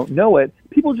background, you don't know it,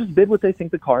 people just bid what they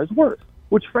think the car is worth,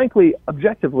 which frankly,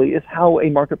 objectively, is how a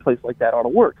marketplace like that ought to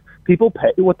work. People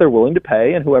pay what they're willing to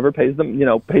pay, and whoever pays them,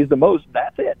 pays the most,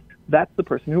 that's it. That's the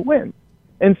person who wins.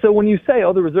 And so when you say,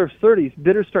 oh, the reserve's 30,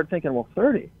 bidders start thinking, well,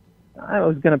 30? I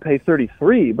was going to pay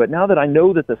 33, but now that I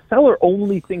know that the seller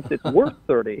only thinks it's worth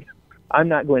 30, I'm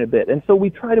not going to bid. And so we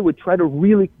try to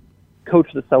really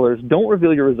coach the sellers, don't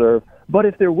reveal your reserve, but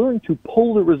if they're willing to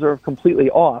pull the reserve completely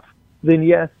off, then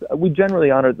yes, we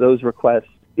generally honor those requests.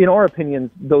 In our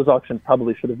opinions, those auctions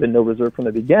probably should have been no reserve from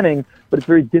the beginning, but it's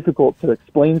very difficult to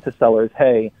explain to sellers,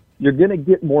 hey, you're going to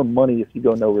get more money if you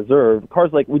go no reserve.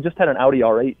 Cars like, we just had an Audi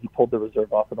R8, he pulled the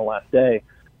reserve off in the last day,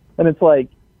 and it's like,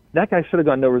 that guy should have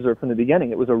gone no reserve from the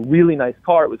beginning. It was a really nice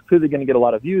car. It was clearly going to get a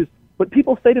lot of views. But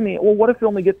people say to me, well, what if it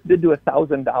only gets bid to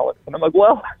 $1,000? And I'm like,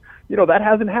 well, that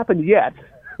hasn't happened yet.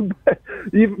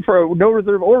 Even for a no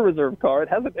reserve or reserve car, it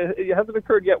hasn't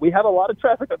occurred yet. We have a lot of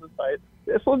traffic on the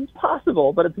site. So it's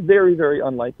possible, but it's very, very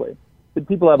unlikely. But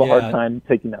people have a hard time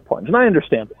taking that plunge. And I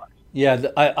understand why. Yeah,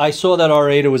 I saw that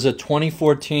R8. It was a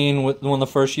 2014, with one of the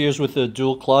first years with the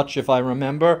dual clutch, if I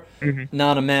remember,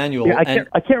 not a manual. Yeah, I can't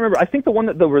remember. I think the one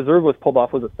that the reserve was pulled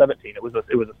off was a 17. It was a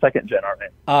second gen R8.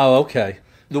 Oh, okay.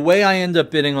 The way I end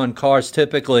up bidding on cars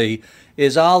typically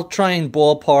is I'll try and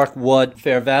ballpark what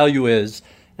fair value is,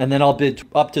 and then I'll bid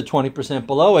up to 20%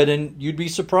 below it, and you'd be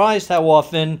surprised how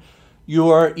often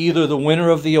you're either the winner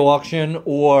of the auction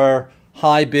or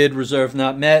high bid, reserve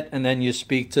not met, and then you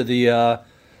speak to the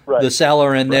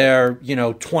seller and they're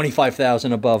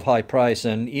 25,000 above high price,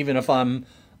 and even if I'm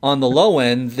on the low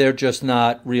end, they're just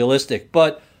not realistic.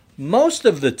 But most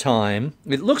of the time,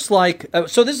 it looks like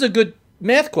so. This is a good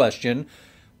math question.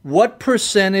 What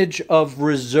percentage of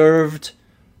reserved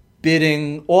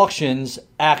bidding auctions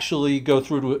actually go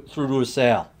through to a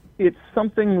sale? It's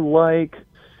something like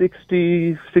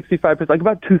 60, 65%, like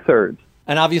about 2/3.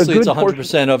 And obviously it's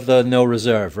 100% of the no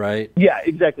reserve, right? Yeah,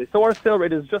 exactly. So our sale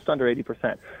rate is just under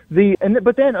 80%.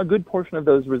 But then a good portion of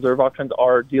those reserve auctions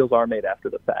deals are made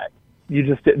after the fact. You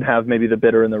just didn't have maybe the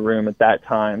bidder in the room at that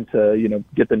time to,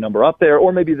 get the number up there,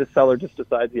 or maybe the seller just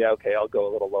decides, yeah, okay, I'll go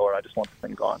a little lower. I just want the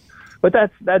thing gone. But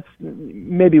that's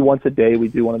maybe once a day we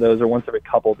do one of those, or once every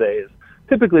couple days.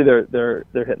 Typically they're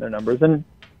hitting their numbers, and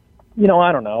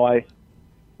I don't know.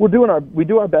 We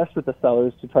do our best with the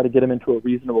sellers to try to get them into a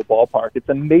reasonable ballpark. It's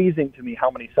amazing to me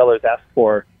how many sellers ask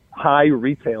for high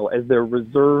retail as their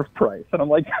reserve price, and I'm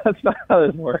like, that's not how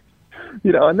this works,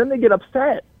 And then they get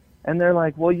upset, and they're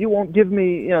like, well, you won't give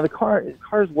me, the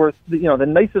car's worth, the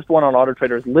nicest one on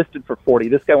AutoTrader is listed for 40.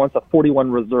 This guy wants a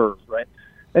 41 reserve, right?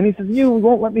 And he says, you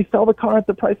won't let me sell the car at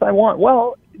the price I want.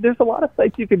 Well, there's a lot of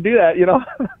sites you can do that,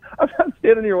 I'm not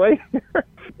standing in your way here.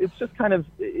 It's just kind of,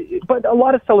 but a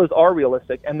lot of sellers are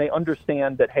realistic, and they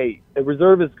understand that, hey, a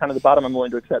reserve is kind of the bottom I'm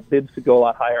willing to accept. Bids could go a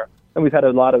lot higher. And we've had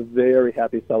a lot of very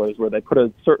happy sellers where they put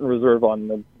a certain reserve on,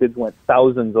 the bids went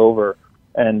thousands over,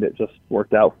 and it just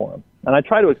worked out for them. And I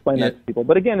try to explain that to people.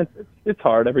 But again, it's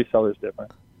hard. Every seller's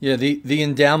different. Yeah, the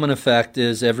endowment effect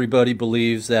is everybody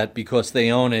believes that because they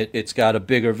own it, it's got a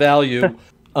bigger value.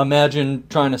 Imagine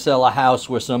trying to sell a house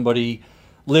where somebody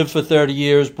lived for 30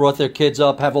 years, brought their kids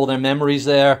up, have all their memories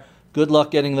there. Good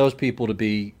luck getting those people to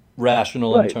be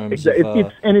rational in terms of...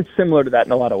 and it's similar to that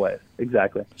in a lot of ways.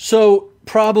 Exactly. So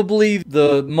probably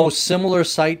the most similar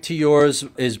site to yours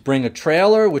is Bring a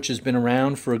Trailer, which has been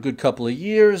around for a good couple of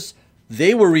years.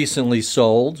 They were recently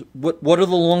sold. What are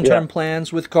the long-term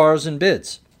plans with cars and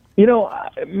bids?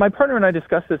 My partner and I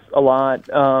discuss this a lot.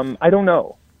 I don't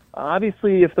know.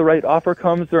 Obviously, if the right offer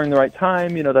comes during the right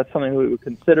time, that's something we would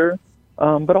consider.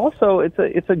 But also,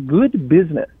 it's a good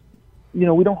business. We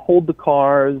don't hold the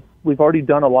cars. We've already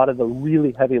done a lot of the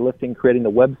really heavy lifting, creating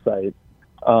the website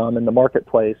and the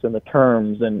marketplace and the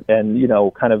terms and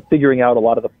kind of figuring out a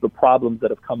lot of the problems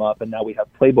that have come up. And now we have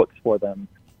playbooks for them.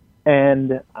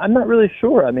 And I'm not really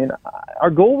sure. I mean, our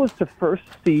goal was to first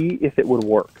see if it would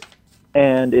work.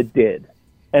 And it did.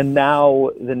 And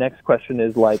now the next question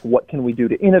is what can we do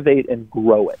to innovate and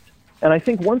grow it? And I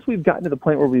think once we've gotten to the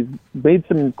point where we've made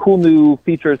some cool new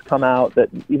features come out that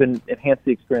even enhance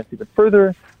the experience even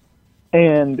further,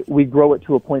 and we grow it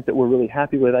to a point that we're really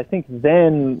happy with, I think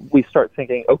then we start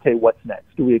thinking, okay, what's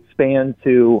next? Do we expand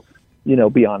to,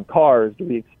 beyond cars? Do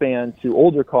we expand to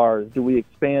older cars? Do we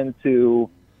expand to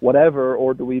whatever,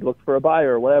 or do we look for a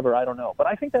buyer or whatever? I don't know. But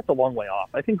I think that's a long way off.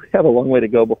 I think we have a long way to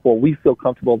go before we feel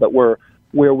comfortable that we're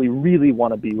where we really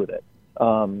want to be with it.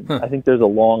 I think there's a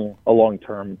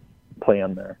long-term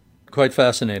plan there. Quite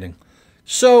fascinating.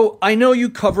 So I know you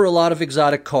cover a lot of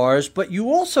exotic cars, but you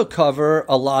also cover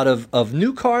a lot of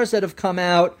new cars that have come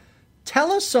out.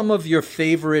 Tell us some of your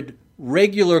favorite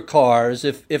regular cars.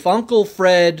 If Uncle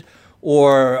Fred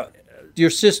or your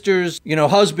sister's,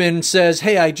 husband says,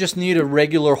 hey, I just need a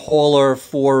regular hauler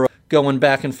for going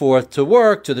back and forth to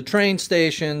work, to the train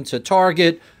station, to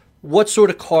Target, what sort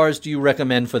of cars do you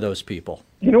recommend for those people?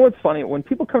 You know what's funny? When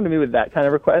people come to me with that kind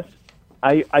of request,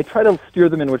 I try to steer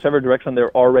them in whichever direction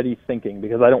they're already thinking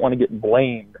because I don't want to get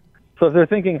blamed. So if they're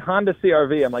thinking Honda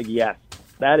CR-V, I'm like, yes,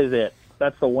 that is it.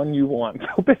 That's the one you want.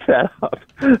 Go pick that up.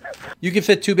 You can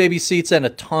fit 2 baby seats and a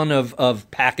ton of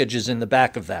packages in the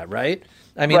back of that, right?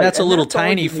 I mean, that's a little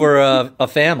tiny for a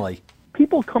family.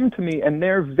 People come to me and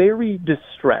they're very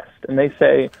distressed and they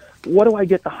say, what do I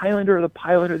get, the Highlander or the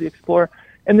Pilot or the Explorer?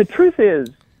 And the truth is,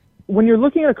 when you're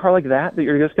looking at a car like that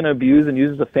you're just going to abuse and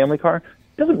use as a family car,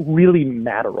 it doesn't really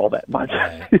matter all that much.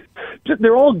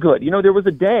 They're all good. There was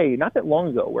a day, not that long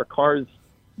ago, where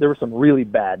there were some really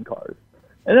bad cars.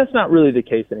 And that's not really the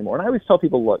case anymore. And I always tell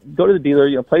people, look, go to the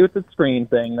dealer, play with the screen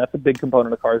thing. That's a big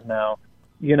component of cars now.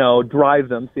 Drive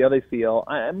them, see how they feel.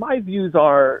 My views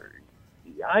are,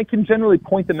 I can generally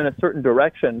point them in a certain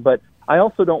direction, but I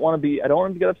also don't want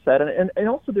them to get upset. And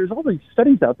also there's all these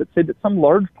studies out that say that some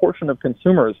large portion of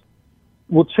consumers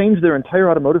will change their entire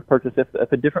automotive purchase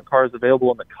if a different car is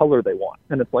available in the color they want.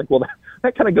 And it's like, well,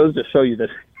 that kind of goes to show you that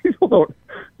people don't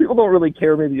really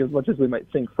care maybe as much as we might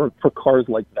think for cars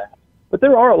like that. But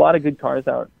there are a lot of good cars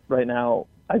out right now.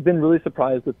 I've been really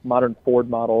surprised with modern Ford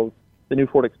models. The new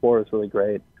Ford Explorer is really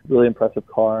great, really impressive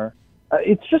car.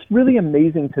 It's just really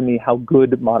amazing to me how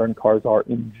good modern cars are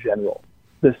in general.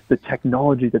 The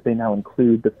technology that they now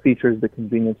include, the features, the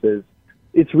conveniences,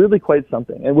 it's really quite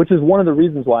something. And which is one of the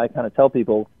reasons why I kind of tell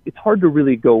people it's hard to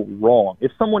really go wrong.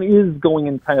 If someone is going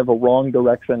in kind of a wrong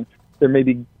direction, they're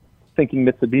maybe thinking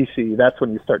Mitsubishi, that's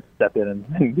when you start to step in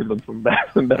and give them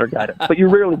some better guidance. But you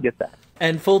rarely get that.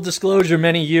 And full disclosure,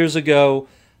 many years ago,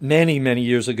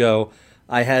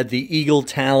 I had the Eagle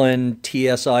Talon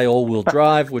TSI all-wheel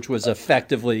drive, which was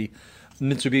effectively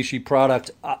Mitsubishi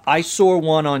product. I saw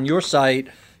one on your site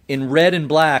in red and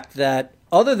black that,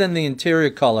 other than the interior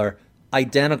color,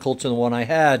 identical to the one I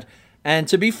had. And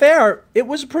to be fair, it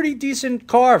was a pretty decent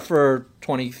car for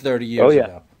 20, 30 years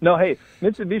ago. No, hey,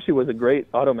 Mitsubishi was a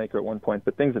great automaker at one point,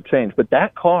 but things have changed. But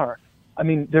that car, I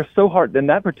mean, they're so hard. And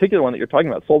that particular one that you're talking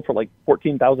about sold for like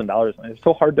 $14,000. And it's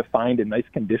so hard to find in nice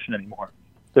condition anymore.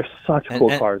 They're such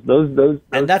cool cars. Those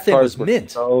and that thing was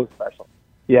mint. So special.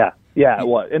 Yeah, it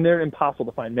was. And they're impossible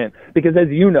to find mint because, as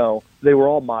you know, they were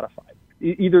all modified.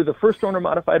 Either the first owner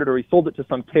modified it or he sold it to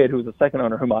some kid who was the second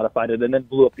owner who modified it and then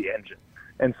blew up the engine.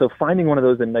 And so finding one of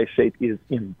those in nice shape is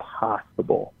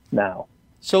impossible now.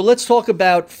 So let's talk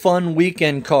about fun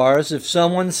weekend cars. If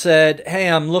someone said, hey,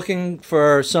 I'm looking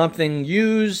for something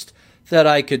used that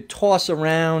I could toss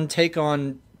around, take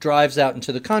on drives out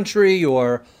into the country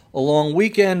or a long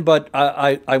weekend, but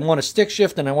I want a stick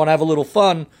shift and I want to have a little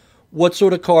fun, what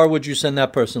sort of car would you send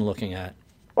that person looking at?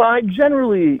 Well,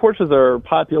 Porsches are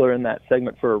popular in that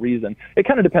segment for a reason. It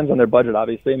kind of depends on their budget,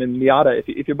 obviously. I mean, Miata,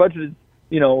 if your budget is,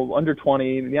 under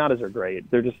 20, Miatas are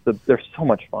great. They're so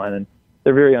much fun, and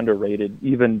they're very underrated,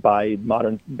 even by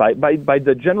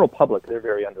the general public. They're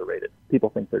very underrated. People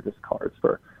think they're just cars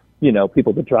for,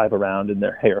 people to drive around in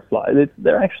their hair fly.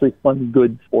 They're actually fun,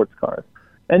 good sports cars.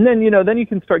 And then, then you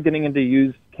can start getting into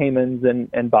used Caymans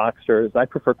and Boxsters. I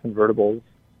prefer convertibles.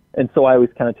 And so I always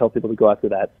kind of tell people to go after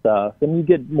that stuff. And you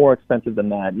get more expensive than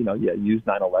that, used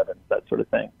 911s, that sort of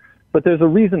thing. But there's a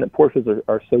reason that Porsches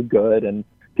are so good. And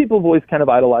people have always kind of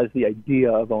idolized the idea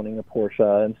of owning a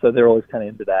Porsche. And so they're always kind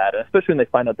of into that. And especially when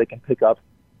they find out they can pick up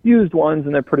used ones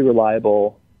and they're pretty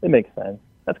reliable. It makes sense.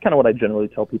 That's kind of what I generally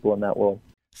tell people in that world.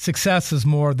 Success is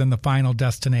more than the final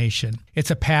destination.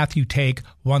 It's a path you take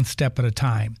one step at a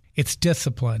time. It's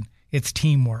discipline. It's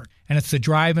teamwork. And it's the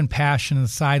drive and passion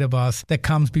inside of us that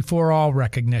comes before all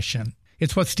recognition.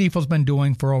 It's what Stifel's been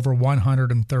doing for over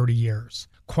 130 years.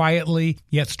 Quietly,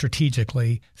 yet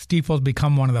strategically, Stifel's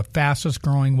become one of the fastest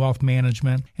growing wealth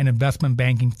management and investment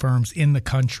banking firms in the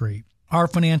country. Our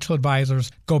financial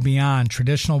advisors go beyond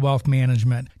traditional wealth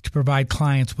management to provide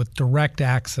clients with direct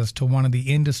access to one of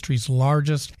the industry's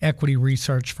largest equity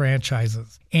research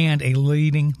franchises and a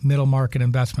leading middle market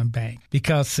investment bank.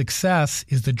 Because success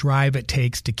is the drive it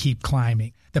takes to keep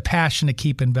climbing, the passion to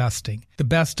keep investing, the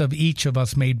best of each of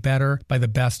us made better by the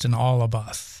best in all of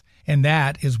us. And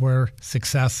that is where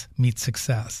success meets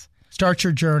success. Start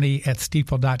your journey at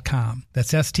Stifel.com.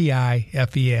 That's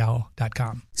STIFEL.com.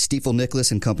 Stifel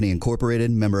Nicholas and Company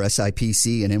Incorporated, member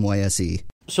SIPC and NYSE.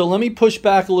 So let me push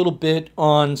back a little bit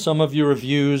on some of your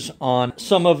reviews on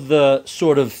some of the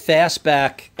sort of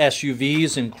fastback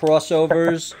SUVs and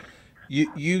crossovers.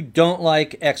 You don't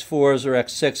like X4s or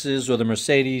X6s or the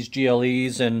Mercedes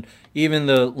GLEs, and even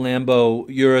the Lambo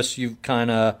Urus you've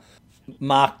kind of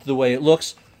mocked the way it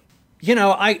looks.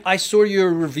 I saw your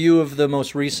review of the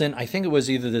most recent, I think it was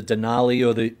either the Denali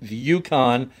or the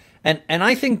Yukon, and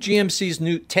I think GMC's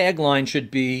new tagline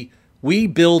should be, we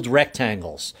build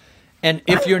rectangles. And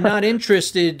if you're not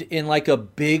interested in like a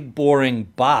big, boring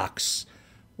box,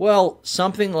 well,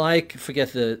 something like,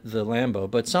 forget the Lambo,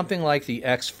 but something like the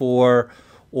X4,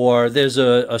 or there's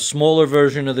a smaller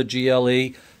version of the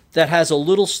GLE that has a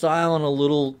little style and a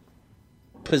little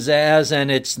pizzazz, and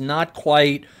it's not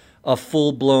quite a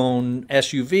full-blown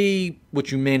SUV,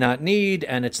 which you may not need,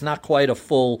 and it's not quite a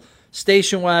full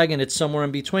station wagon. It's somewhere in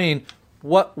between.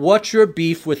 What's your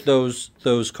beef with those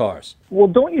cars? Well,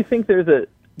 don't you think there's a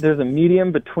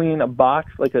medium between a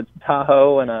box like a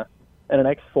Tahoe and an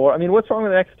X4? I mean, what's wrong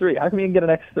with an X3? How come you can get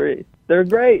an X3? They're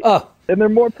great, and they're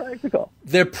more practical.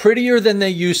 They're prettier than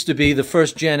they used to be. The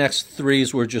first Gen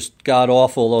X3s were just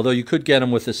god-awful, although you could get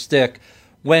them with a stick.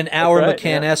 When our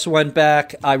Macan S went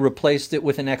back, I replaced it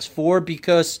with an X4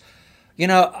 because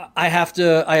I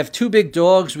have two big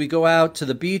dogs. We go out to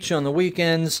the beach on the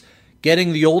weekends.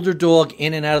 Getting the older dog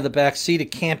in and out of the back seat,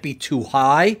 it can't be too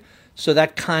high. So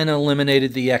that kind of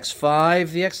eliminated the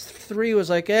X5. The X3 was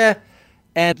like, eh.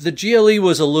 And the GLE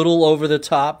was a little over the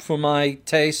top for my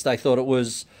taste. I thought it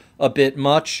was a bit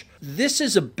much. This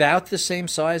is about the same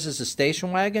size as a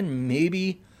station wagon,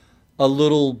 maybe a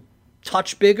little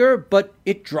touch bigger, but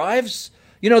it drives,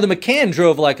 the Macan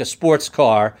drove like a sports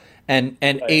car and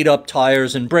ate up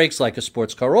tires and brakes like a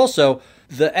sports car also.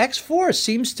 The X4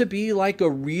 seems to be like a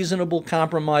reasonable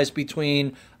compromise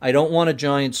between I don't want a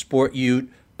giant sport ute,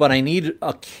 but I need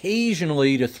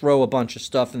occasionally to throw a bunch of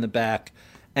stuff in the back.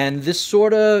 And this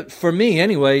sort of, for me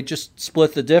anyway, just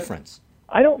split the difference.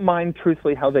 I don't mind,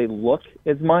 truthfully, how they look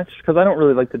as much, because I don't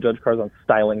really like to judge cars on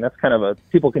styling. That's kind of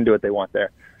people can do what they want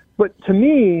there. But to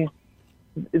me,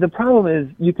 the problem is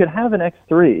you could have an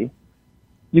X3,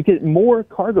 you get more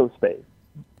cargo space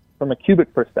from a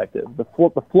cubic perspective. The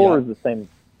floor is the same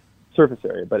surface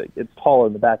area, but it's taller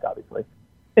in the back, obviously.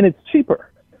 And it's cheaper.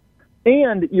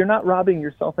 And you're not robbing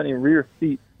yourself any rear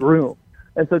seat room.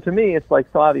 And so to me, it's like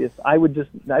so obvious. I wouldn't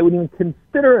even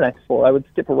consider an X4. I would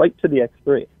skip right to the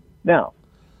X3. Now,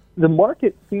 the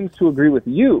market seems to agree with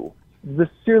you,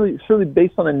 surely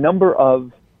based on a number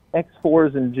of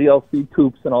X4s and GLC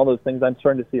coupes and all those things I'm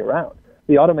starting to see around.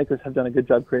 The automakers have done a good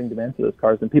job creating demand for those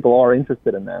cars, and people are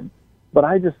interested in them. But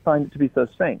I just find it to be so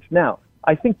strange. Now,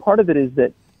 I think part of it is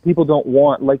that people don't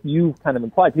want, like you kind of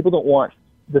implied, people don't want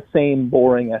the same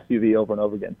boring SUV over and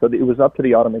over again. So it was up to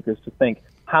the automakers to think,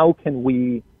 how can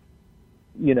we,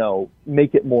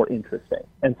 make it more interesting?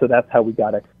 And so that's how we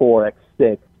got X4,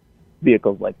 X6,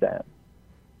 vehicles like that.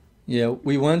 Yeah,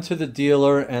 we went to the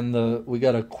dealer and we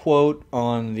got a quote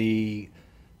on the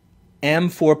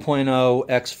M4.0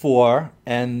 X4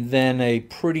 and then a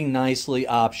pretty nicely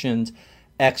optioned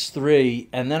X3,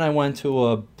 and then I went to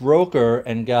a broker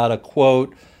and got a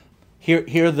quote. Here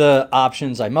are the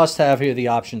options I must have. Here are the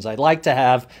options I'd like to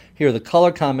have. Here are the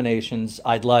color combinations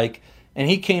I'd like. And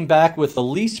he came back with the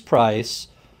lease price,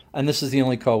 and this is the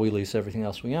only car we lease, everything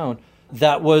else we own,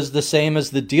 that was the same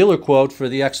as the dealer quote for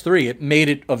the X3. It made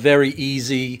it a very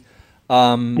easy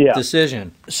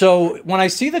decision. So when I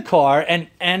see the car, and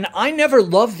I never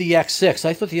loved the X6.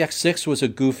 I thought the X6 was a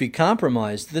goofy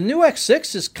compromise. The new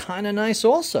X6 is kind of nice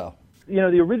also. The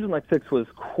original X6 was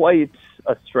quite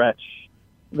a stretch.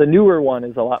 The newer one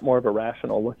is a lot more of a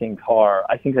rational-looking car.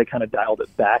 I think they kind of dialed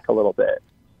it back a little bit.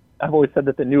 I've always said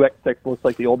that the new X6 looks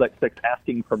like the old X6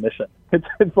 asking permission. It's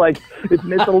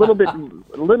a little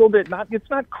bit not, it's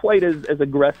not quite as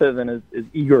aggressive and as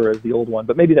eager as the old one,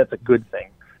 but maybe that's a good thing.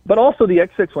 But also the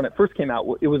X6, when it first came out,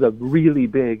 it was a really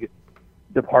big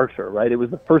departure, right? It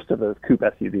was the first of those coupe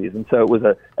SUVs. And so it was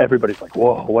everybody's like,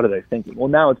 whoa, what are they thinking? Well,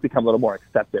 now it's become a little more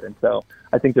accepted. And so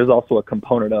I think there's also a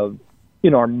component of,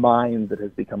 our minds that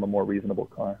has become a more reasonable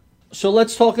car. So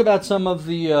let's talk about some of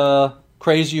the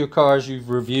crazier cars you've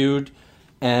reviewed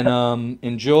and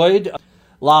enjoyed.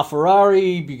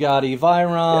 LaFerrari, Bugatti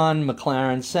Veyron,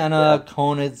 McLaren Senna,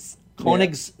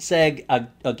 Koenigsegg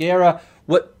Agera.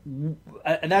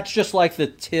 And that's just like the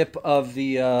tip of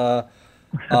the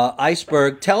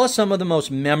iceberg. Tell us some of the most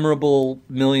memorable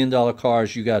 $1 million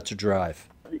cars you got to drive.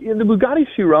 In the Bugatti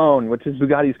Chiron, which is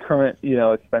Bugatti's current,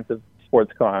 expensive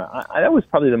sports car, that was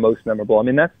probably the most memorable. I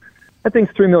mean, that thing's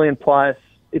 $3 million plus.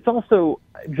 It's also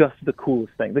just the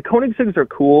coolest thing. The Koenigsegg's are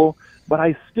cool, but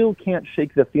I still can't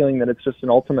shake the feeling that it's just an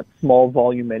ultimate small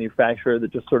volume manufacturer that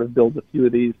just sort of builds a few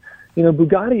of these.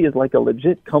 Bugatti is like a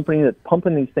legit company that's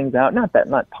pumping these things out. Not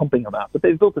pumping them out, but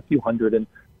they've built a few hundred,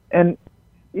 and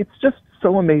it's just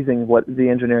so amazing what the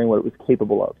engineering, what it was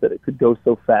capable of, that it could go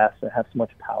so fast and have so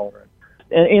much power,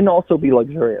 and also be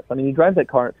luxurious. I mean, you drive that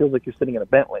car, it feels like you're sitting in a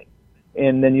Bentley.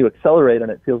 And then you accelerate,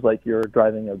 and it feels like you're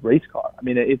driving a race car. I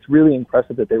mean, it's really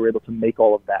impressive that they were able to make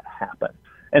all of that happen.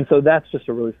 And so that's just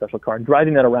a really special car. And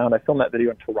driving that around, I filmed that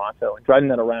video in Toronto, and driving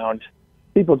that around,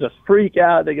 people just freak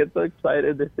out. They get so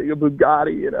excited. They see a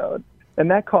Bugatti,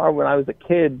 And that car, when I was a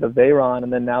kid, the Veyron,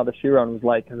 and then now the Chiron, was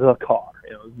like the car.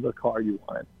 It was the car you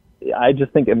wanted. I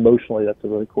just think emotionally that's a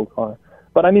really cool car.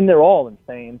 But, I mean, they're all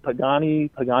insane. Pagani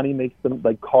makes them,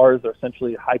 like, cars are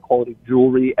essentially high-quality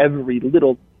jewelry. Every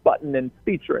little button and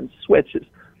feature and switch is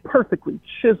perfectly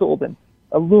chiseled and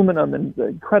aluminum and the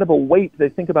incredible weight. They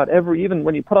think about even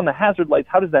when you put on the hazard lights,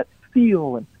 how does that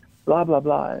feel, and blah, blah,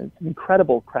 blah. It's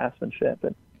incredible craftsmanship,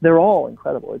 and they're all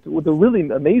incredible. The really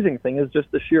amazing thing is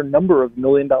just the sheer number of $1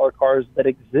 million cars that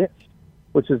exist,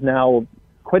 which is now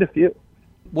quite a few.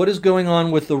 What is going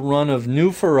on with the run of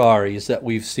new Ferraris that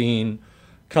we've seen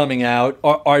coming out?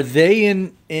 Are they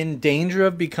in danger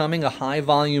of becoming a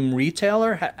high-volume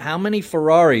retailer? How many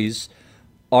Ferraris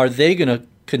are they going to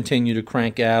continue to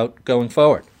crank out going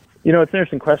forward? You know, it's an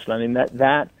interesting question. I mean,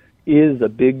 that is a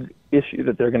big issue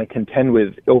that they're going to contend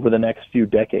with over the next few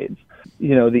decades.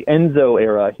 You know, the Enzo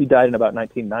era, he died in about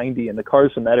 1990, and the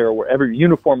cars from that era were ever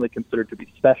uniformly considered to be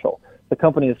special. The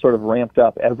company has sort of ramped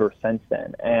up ever since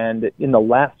then. And in the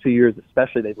last 2 years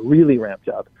especially, they've really ramped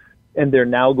up. And they're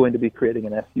now going to be creating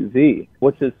an SUV,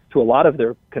 which is, to a lot of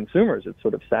their consumers, it's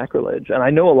sort of sacrilege. And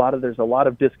I know there's a lot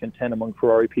of discontent among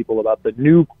Ferrari people about the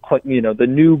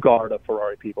new guard of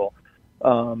Ferrari people.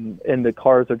 And the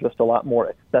cars are just a lot more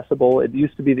accessible. It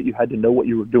used to be that you had to know what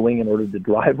you were doing in order to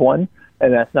drive one,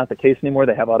 and that's not the case anymore.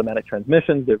 They have automatic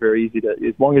transmissions. They're very easy to,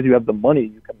 as long as you have the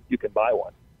money, you can buy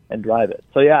one and drive it.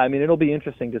 So yeah, I mean, it'll be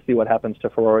interesting to see what happens to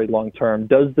Ferrari long term.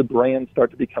 Does the brand start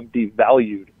to become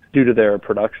devalued due to their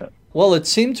production? Well, it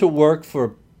seemed to work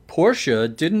for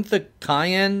Porsche. Didn't the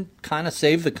Cayenne kind of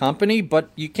save the company? But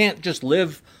you can't just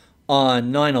live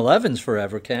on 911s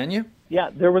forever, can you? Yeah,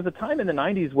 there was a time in the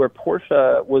 90s where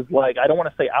Porsche was like, I don't want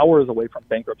to say hours away from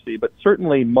bankruptcy, but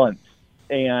certainly months.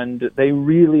 And they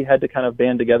really had to kind of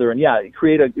band together and,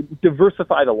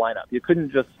 diversify the lineup. You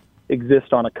couldn't just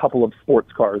exist on a couple of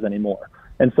sports cars anymore.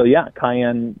 And so, yeah,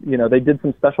 Cayenne, they did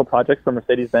some special projects for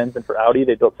Mercedes-Benz and for Audi.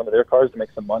 They built some of their cars to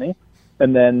make some money.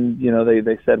 And then,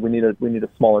 they said we need a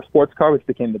smaller sports car, which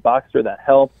became the Boxster. That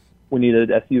helped. We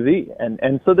needed an SUV.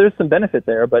 And so there's some benefit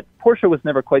there, but Porsche was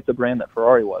never quite the brand that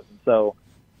Ferrari was. And so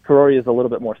Ferrari is a little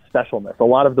bit more specialness. A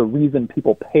lot of the reason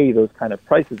people pay those kind of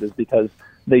prices is because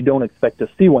they don't expect to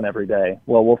see one every day.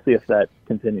 Well, we'll see if that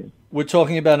continues. We're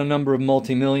talking about a number of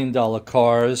multi-million-dollar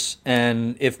cars,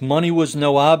 and if money was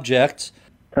no object,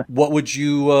 what would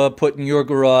you put in your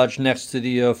garage next to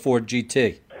the Ford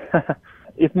GT?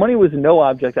 If money was no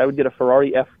object, I would get a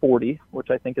Ferrari F40, which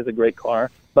I think is a great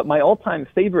car. But my all-time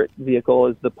favorite vehicle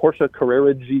is the Porsche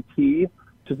Carrera GT, which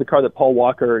is the car that Paul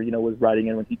Walker, was riding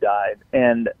in when he died.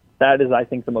 And that is, I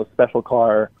think, the most special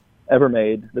car ever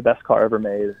made, the best car ever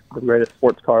made, the greatest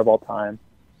sports car of all time.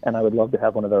 And I would love to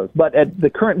have one of those. But at the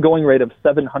current going rate of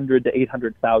 700 to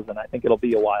 800,000, I think it'll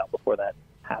be a while before that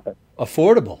happens.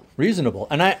 Affordable, reasonable.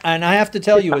 And I have to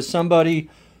tell you, as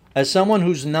someone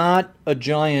who's not a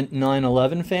giant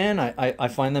 911 fan, I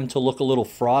find them to look a little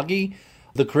froggy.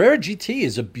 The Carrera GT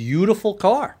is a beautiful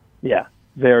car. Yeah,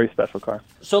 very special car.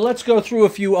 So let's go through a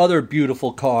few other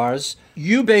beautiful cars.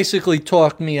 You basically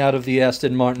talked me out of the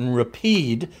Aston Martin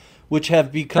Rapide, which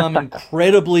have become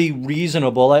incredibly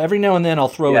reasonable. Every now and then I'll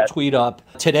throw a tweet up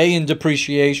today in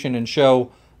depreciation and show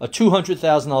a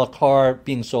 $200,000 car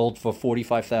being sold for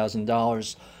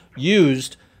 $45,000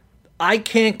 used. I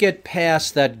can't get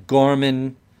past that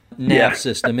Garmin nav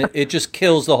system. It just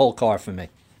kills the whole car for me.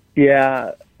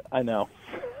 Yeah, I know.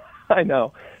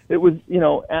 It was,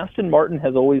 Aston Martin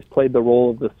has always played the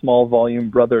role of the small volume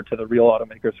brother to the real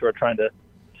automakers who are trying to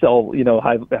sell,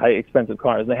 high expensive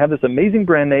cars. They have this amazing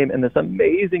brand name and this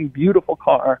amazing, beautiful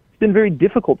car. It's been very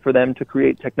difficult for them to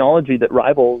create technology that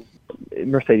rivals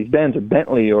Mercedes-Benz or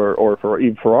Bentley or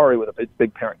even Ferrari with a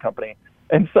big parent company.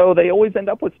 And so they always end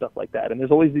up with stuff like that. And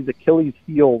there's always these Achilles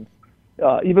heels.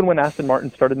 Even when Aston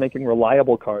Martin started making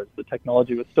reliable cars, the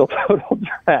technology was still total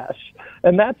trash.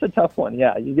 And that's a tough one.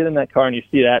 Yeah, you get in that car and you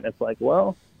see that, and it's like,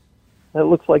 well, that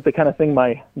looks like the kind of thing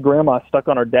my grandma stuck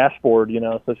on her dashboard,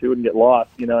 so she wouldn't get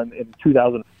lost, in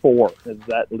 2004 is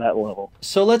that level.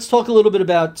 So let's talk a little bit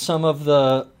about some of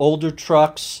the older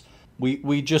trucks.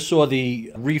 We just saw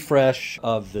the refresh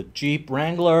of the Jeep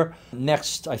Wrangler.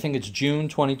 Next, I think it's June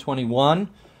 2021.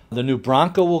 The new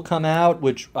Bronco will come out,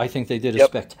 which I think they did a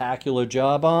spectacular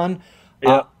job on.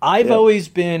 I've always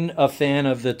been a fan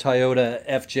of the Toyota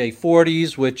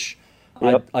FJ40s, which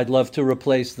I'd love to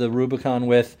replace the Rubicon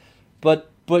with. But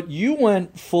you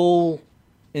went full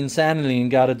insanity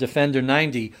and got a Defender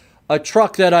 90, a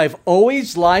truck that I've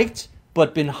always liked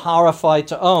but been horrified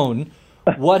to own.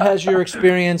 What has your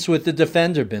experience with the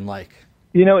Defender been like?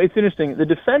 It's interesting. The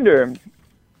Defender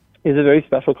is a very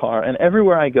special car, and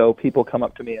everywhere I go, people come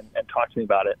up to me and talk to me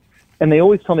about it. And they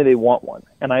always tell me they want one.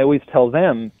 And I always tell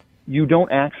them, you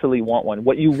don't actually want one.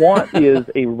 What you want is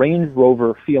a Range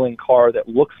Rover-feeling car that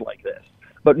looks like this.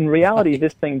 But in reality,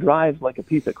 this thing drives like a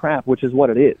piece of crap, which is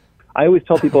what it is. I always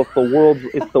tell people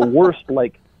it's the worst,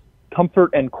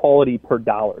 comfort and quality per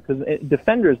dollar. Because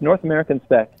Defenders, North American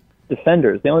spec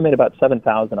Defenders, they only made about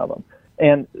 7,000 of them.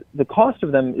 And the cost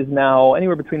of them is now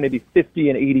anywhere between maybe $50,000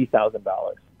 and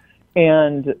 $80,000.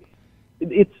 And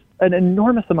it's an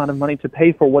enormous amount of money to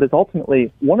pay for what is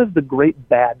ultimately one of the great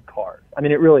bad cars. I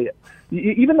mean, it really is.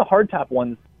 Even the hardtop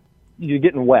ones, you're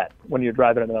getting wet when you're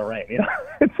driving in the rain.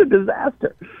 It's a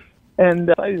disaster.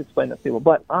 And I explain that to people.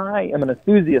 But I am an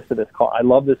enthusiast of this car. I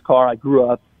love this car. I grew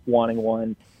up wanting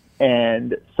one.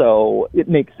 And so it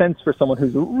makes sense for someone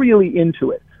who's really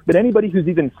into it. But anybody who's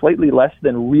even slightly less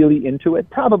than really into it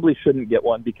probably shouldn't get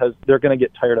one because they're going to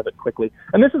get tired of it quickly.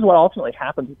 And this is what ultimately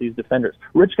happens with these Defenders.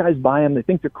 Rich guys buy them. They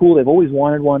think they're cool. They've always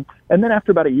wanted one. And then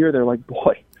after about a year, they're like,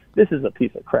 boy, this is a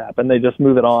piece of crap. And they just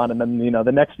move it on. And then,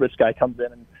 the next rich guy comes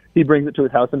in and he brings it to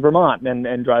his house in Vermont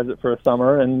and drives it for a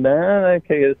summer. And then,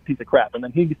 okay, it's a piece of crap. And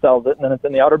then he sells it. And then it's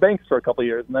in the Outer Banks for a couple of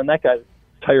years. And then that guy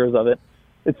tires of it.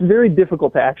 It's very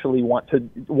difficult to actually want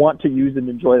to use and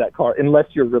enjoy that car unless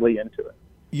you're really into it.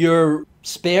 Your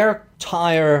spare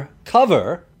tire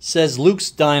cover says Luke's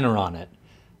Diner on it.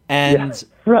 And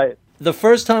right. The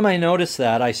first time I noticed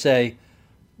that, I say,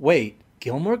 wait,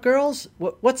 Gilmore Girls?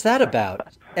 What's that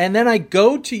about? And then I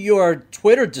go to your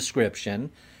Twitter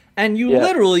description, and you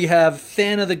literally have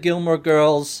fan of the Gilmore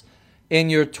Girls in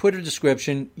your Twitter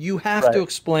description. You have to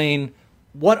explain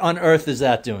what on earth is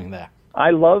that doing there?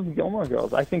 I love Gilmore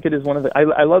Girls. I think it is one of the...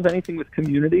 I love anything with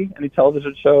community, any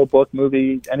television show, book,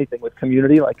 movie, anything with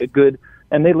community, like a good...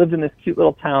 And they lived in this cute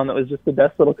little town that was just the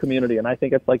best little community, and I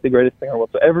think it's like the greatest thing in the world.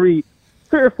 So every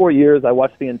 3 or 4 years, I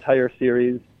watch the entire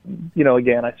series.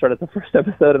 Again, I start at the first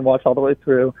episode and watch all the way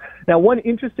through. Now, one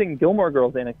interesting Gilmore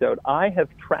Girls anecdote, I have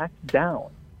tracked down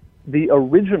the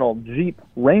original Jeep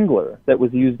Wrangler that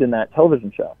was used in that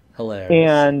television show. Hilarious.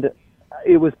 And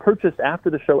it was purchased after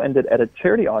the show ended at a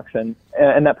charity auction,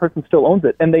 and that person still owns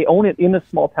it. And they own it in a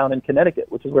small town in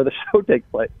Connecticut, which is where the show takes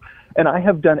place. And I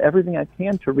have done everything I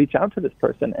can to reach out to this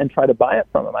person and try to buy it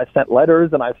from him. I've sent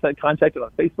letters and I've contacted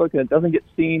on Facebook, and it doesn't get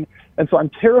seen. And so I'm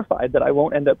terrified that I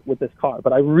won't end up with this car,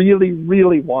 but I really,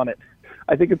 really want it.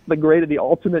 I think it's the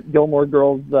ultimate Gilmore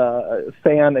Girls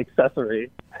fan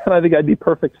accessory, and I think I'd be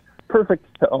perfect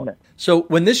to own it. So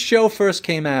when this show first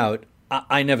came out,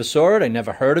 I never saw it, I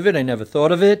never heard of it, I never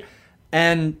thought of it.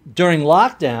 And during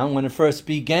lockdown, when it first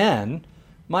began,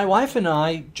 my wife and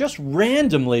I just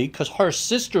randomly, because her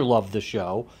sister loved the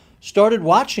show, started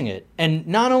watching it. And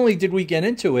not only did we get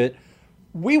into it,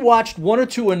 we watched 1 or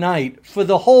 2 a night for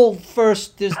the whole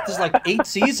first, there's like 8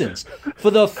 seasons,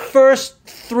 for the first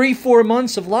 3-4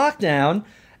 months of lockdown.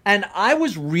 And I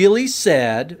was really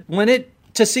sad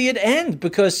to see it end,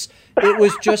 because it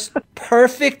was just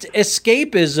perfect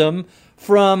escapism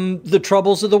from the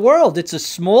troubles of the world. It's a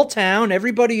small town.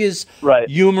 Everybody is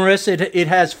humorous. It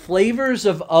has flavors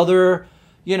of other,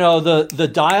 the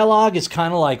dialogue is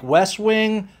kind of like West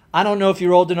Wing. I don't know if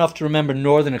you're old enough to remember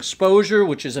Northern Exposure,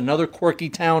 which is another quirky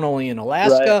town only in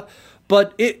Alaska.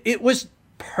 But it was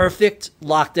perfect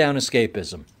lockdown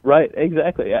escapism. Right,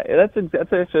 exactly. Yeah,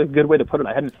 that's actually a good way to put it.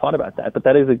 I hadn't thought about that, but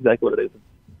that is exactly what it is.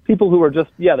 People who are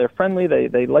just, they're friendly,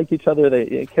 they like each other,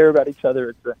 they care about each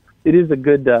other. It is a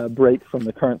good break from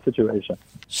the current situation.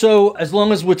 So as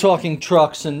long as we're talking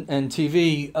trucks and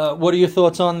TV, what are your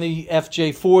thoughts on the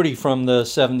FJ40 from the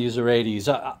 70s or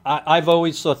 80s? I've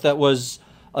always thought that was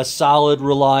a solid,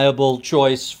 reliable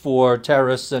choice for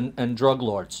terrorists and drug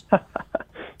lords.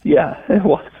 Yeah, it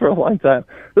was for a long time.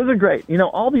 Those are great.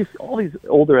 All these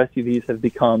older SUVs have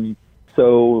become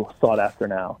so sought after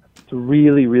now. It's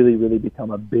really, really, really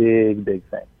become a big, big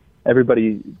thing.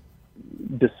 Everybody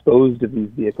disposed of these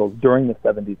vehicles during the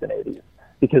 70s and 80s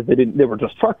because they were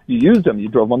just trucks. You used them. You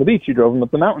drove them on the beach. You drove them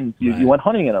up the mountains. You went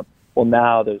hunting in them. Well,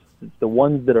 now the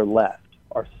ones that are left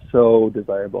are so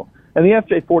desirable. And the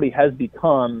FJ40 has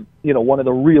become, one of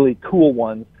the really cool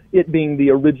ones, it being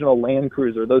the original Land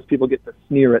Cruiser. Those people get to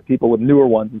sneer at people with newer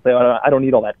ones and say, I don't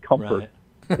need all that comfort.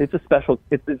 Right.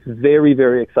 It's very,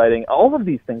 very exciting. All of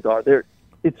these things are there.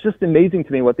 It's just amazing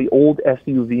to me what the old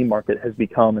SUV market has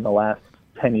become in the last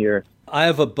 10 years. I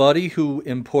have a buddy who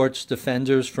imports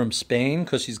Defenders from Spain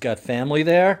because he's got family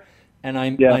there. And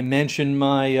I mentioned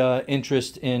my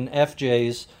interest in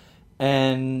FJs.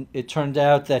 And it turned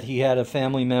out that he had a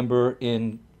family member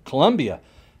in Colombia.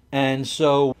 And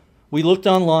so we looked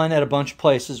online at a bunch of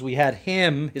places. We had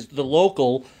the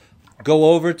local,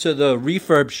 go over to the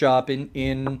refurb shop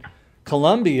in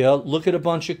Colombia, look at a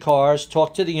bunch of cars,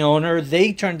 talk to the owner.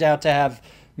 They turned out to have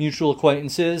mutual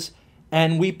acquaintances.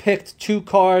 And we picked 2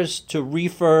 cars to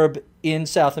refurb in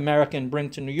South America and bring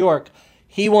to New York.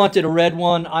 He wanted a red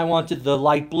one. I wanted the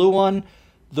light blue one.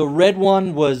 The red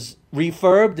one was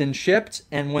refurbed and shipped,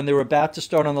 and when they were about to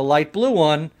start on the light blue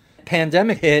one,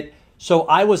 pandemic hit, so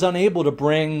I was unable to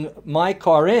bring my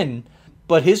car in,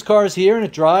 but his car is here and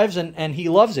it drives, and he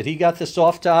loves it. He got the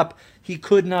soft top. He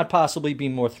could not possibly be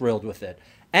more thrilled with it.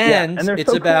 And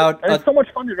it's so about... Cool. And it's so much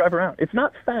fun to drive around. It's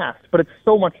not fast, but it's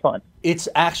so much fun. It's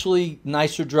actually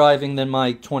nicer driving than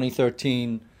my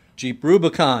 2013 Jeep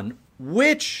Rubicon,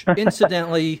 which,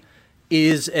 incidentally,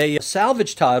 is a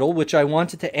salvage title, which I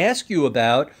wanted to ask you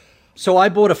about. So I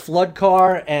bought a flood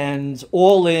car and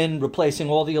all in, replacing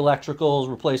all the electricals,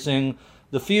 replacing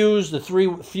the fuse, the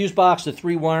fuse box, the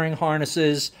 3 wiring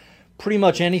harnesses, pretty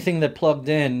much anything that plugged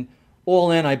in.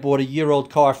 All in, I bought a year-old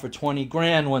car for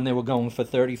 $20,000 when they were going for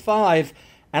 $35,000,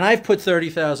 and I've put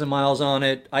 30,000 miles on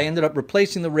it. I ended up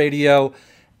replacing the radio,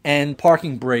 and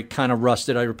parking brake kind of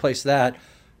rusted. I replaced that.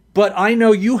 But I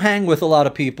know you hang with a lot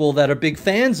of people that are big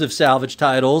fans of salvage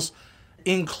titles,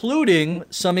 including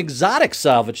some exotic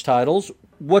salvage titles.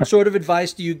 What sort of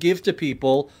advice do you give to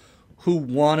people who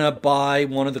want to buy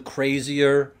one of the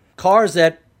crazier cars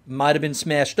that might have been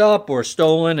smashed up or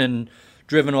stolen and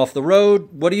driven off the road?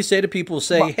 What do you say to people who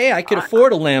say, hey, I could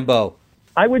afford a Lambo?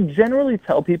 I would generally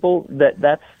tell people that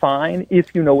that's fine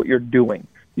if you know what you're doing.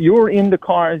 You're into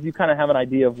cars, you kind of have an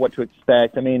idea of what to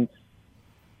expect. I mean,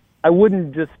 I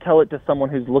wouldn't just tell it to someone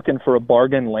who's looking for a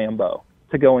bargain Lambo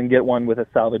to go and get one with a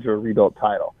salvage or a rebuilt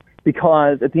title.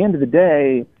 Because at the end of the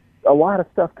day, a lot of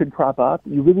stuff could crop up.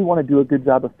 You really want to do a good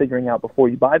job of figuring out before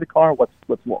you buy the car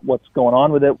what's going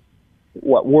on with it,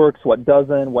 what works, what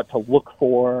doesn't, what to look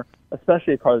for,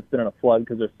 especially a car that's been in a flood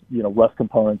because there's, rust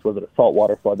components, was it a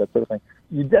saltwater flood, that sort of thing.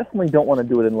 You definitely don't want to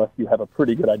do it unless you have a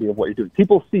pretty good idea of what you're doing.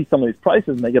 People see some of these prices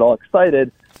and they get all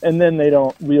excited, and then they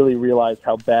don't really realize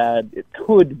how bad it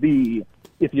could be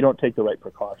if you don't take the right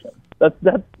precautions.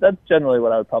 That's generally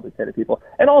what I would probably say to people.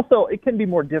 And also, it can be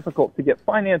more difficult to get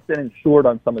financed and insured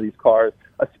on some of these cars,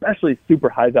 especially super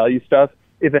high value stuff,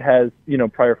 if it has,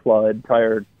 prior flood,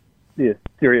 prior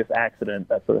serious accident,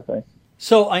 that sort of thing.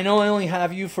 So I know I only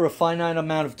have you for a finite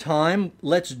amount of time.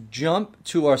 Let's jump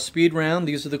to our speed round.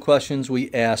 These are the questions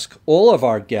we ask all of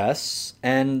our guests.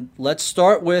 And let's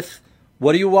start with,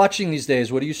 what are you watching these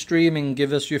days? What are you streaming?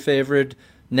 Give us your favorite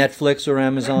Netflix or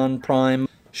Amazon Prime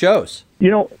shows.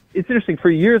 It's interesting.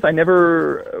 For years, I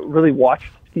never really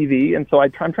watched TV, and so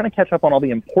I'm trying to catch up on all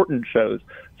the important shows.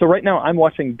 So right now, I'm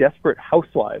watching Desperate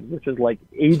Housewives, which is like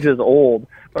ages old.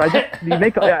 But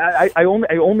I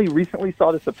only recently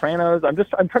saw The Sopranos.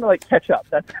 I'm trying to catch up.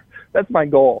 That's my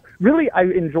goal. Really, I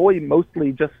enjoy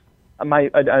mostly just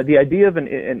the idea of an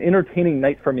entertaining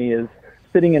night for me is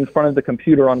sitting in front of the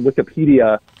computer on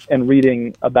Wikipedia and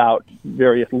learning about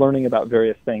various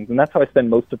things. And that's how I spend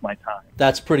most of my time.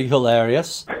 That's pretty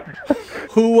hilarious.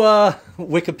 Who,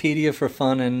 Wikipedia for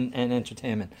fun and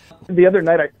entertainment. The other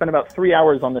night I spent about 3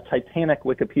 hours on the Titanic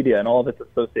Wikipedia and all of its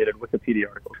associated Wikipedia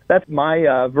articles. That's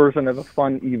my version of a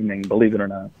fun evening, believe it or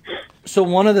not. So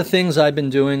one of the things I've been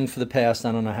doing for the past,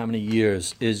 I don't know how many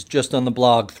years, is just on the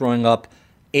blog throwing up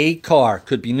a car.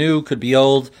 Could be new, could be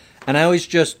old. And I always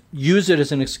just use it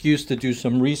as an excuse to do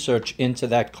some research into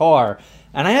that car.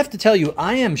 And I have to tell you,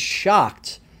 I am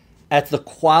shocked at the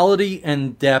quality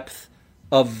and depth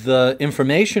of the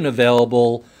information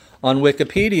available on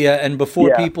Wikipedia. And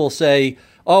before people say,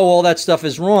 oh, all that stuff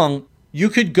is wrong, you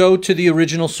could go to the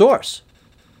original source.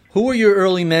 Who were your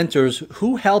early mentors?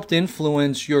 Who helped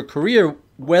influence your career,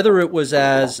 whether it was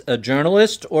as a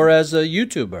journalist or as a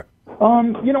YouTuber?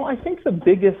 I think the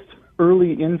biggest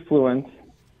early influence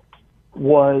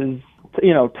was,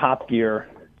 Top Gear,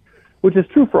 which is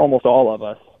true for almost all of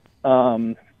us, who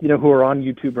are on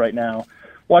YouTube right now.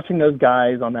 Watching those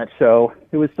guys on that show,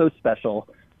 it was so special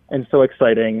and so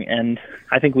exciting, and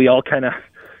I think we all kind of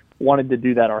wanted to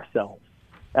do that ourselves.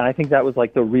 And I think that was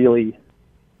the really,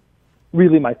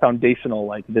 really my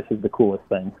foundational, this is the coolest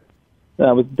thing.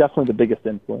 That was definitely the biggest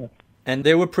influence. And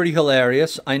they were pretty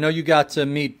hilarious. I know you got to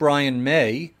meet Brian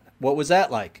May. What was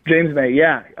that like? James May,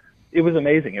 yeah. It was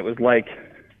amazing. It was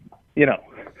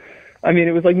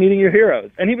it was like meeting your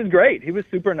heroes. And he was great. He was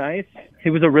super nice. He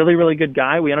was a really, really good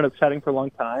guy. We ended up chatting for a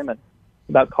long time and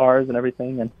about cars and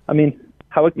everything. And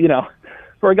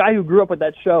for a guy who grew up with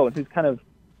that show and whose kind of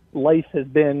life has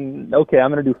been, okay,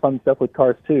 I'm going to do fun stuff with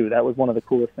cars too. That was one of the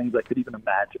coolest things I could even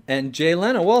imagine. And Jay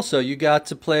Leno also. You got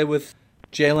to play with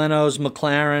Jay Leno's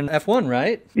McLaren F1,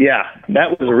 right? Yeah,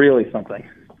 that was really something.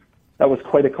 That was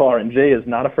quite a car, and Jay is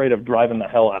not afraid of driving the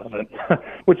hell out of it,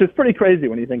 which is pretty crazy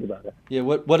when you think about it. Yeah,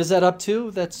 what is that up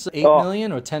to? That's 8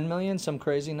 million or 10 million, some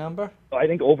crazy number? I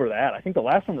think over that. I think the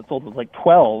last one that sold was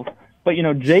 12. But,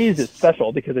 Jay's is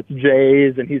special because it's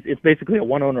Jay's, and it's basically a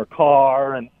one-owner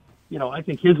car, and, I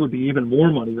think his would be even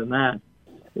more money than that.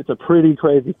 It's a pretty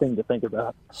crazy thing to think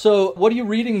about. So what are you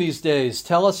reading these days?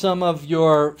 Tell us some of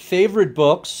your favorite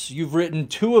books. You've written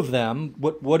 2 of them.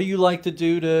 What do you like to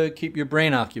do to keep your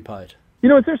brain occupied?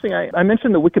 It's interesting. I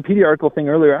mentioned the Wikipedia article thing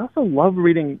earlier. I also love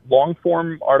reading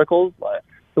long-form articles.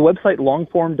 The website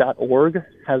longform.org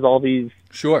has all these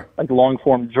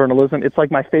long-form journalism. It's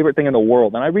my favorite thing in the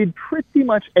world. And I read pretty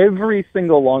much every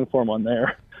single long-form on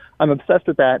there. I'm obsessed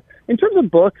with that. In terms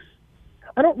of books,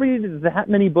 I don't read that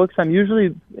many books. I'm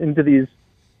usually into these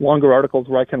longer articles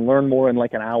where I can learn more in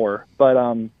like an hour. But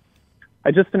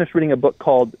I just finished reading a book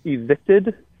called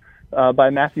Evicted by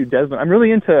Matthew Desmond. I'm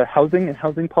really into housing and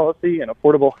housing policy and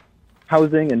affordable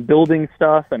housing and building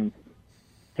stuff, and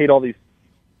hate all these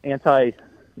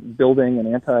anti-building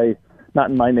and not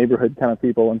in my neighborhood kind of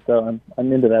people. And so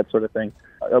I'm into that sort of thing.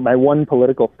 My one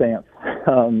political stance.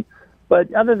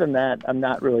 But other than that, I'm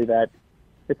not really that.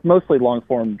 It's mostly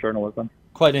long-form journalism.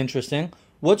 Quite interesting.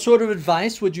 What sort of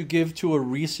advice would you give to a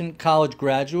recent college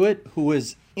graduate who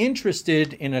is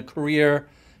interested in a career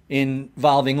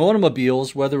involving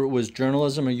automobiles, whether it was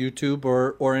journalism or YouTube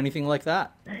or anything like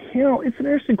that? It's an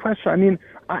interesting question. I mean,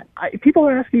 people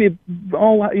are asking me,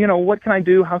 what can I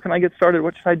do? How can I get started?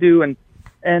 What should I do?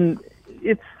 And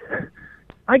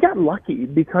I got lucky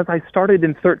because I started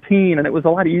in 13 and it was a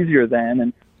lot easier then.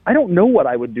 And I don't know what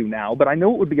I would do now, but I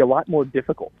know it would be a lot more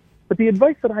difficult. But the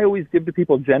advice that I always give to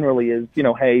people generally is,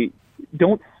 hey,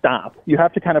 don't stop. You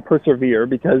have to kind of persevere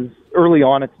because early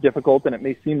on it's difficult and it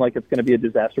may seem like it's going to be a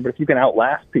disaster, but if you can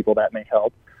outlast people, that may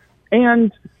help.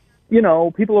 And,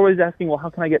 people are always asking, well, how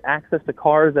can I get access to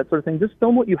cars, that sort of thing. Just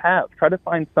film what you have. Try to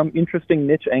find some interesting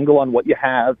niche angle on what you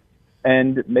have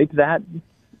and make that,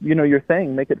 your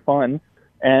thing. Make it fun.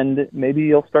 And maybe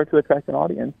you'll start to attract an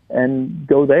audience and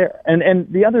go there.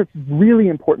 And the other really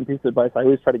important piece of advice I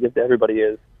always try to give to everybody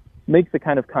is make the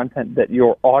kind of content that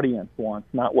your audience wants,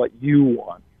 not what you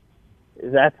want.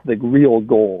 That's the real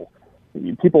goal.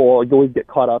 People always get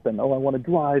caught up in, I want to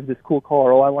drive this cool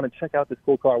car. I want to check out this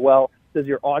cool car. Well, does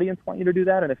your audience want you to do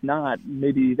that? And if not,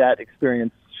 maybe that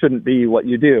experience shouldn't be what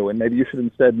you do. And maybe you should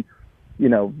instead,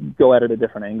 go at it a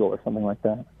different angle or something like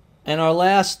that. And our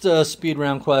last speed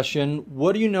round question,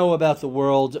 what do you know about the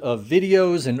world of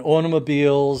videos and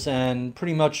automobiles and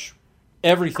pretty much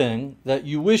everything that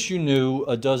you wish you knew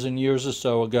a dozen years or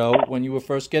so ago when you were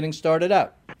first getting started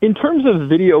out? In terms of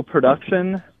video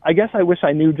production, I guess I wish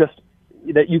I knew just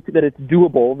that it's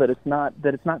doable, that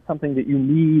it's not something that you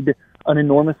need an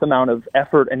enormous amount of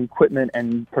effort and equipment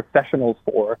and professionals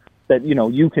for, that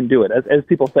you can do it. As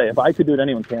people say, if I could do it,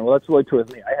 anyone can. Well, that's really true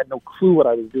of me. I had no clue what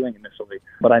I was doing initially,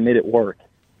 but I made it work.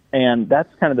 And that's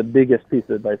kind of the biggest piece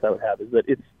of advice I would have, is that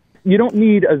you don't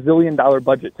need $1 zillion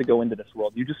budget to go into this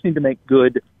world. You just need to make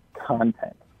good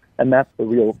content. And that's the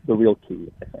real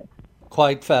key, I think.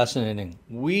 Quite fascinating.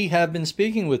 We have been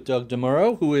speaking with Doug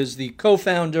DeMuro, who is the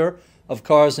co-founder of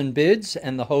Cars and Bids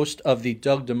and the host of the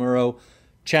Doug DeMuro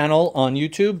channel on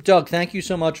YouTube. Doug, thank you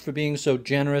so much for being so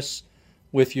generous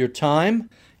with your time.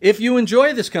 If you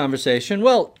enjoy this conversation,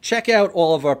 well, check out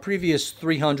all of our previous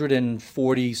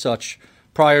 340 such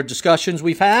prior discussions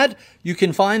we've had. You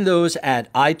can find those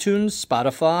at iTunes,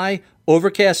 Spotify,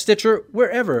 Overcast, Stitcher,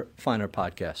 wherever finer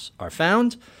podcasts are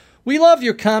found. We love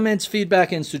your comments,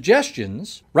 feedback, and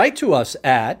suggestions. Write to us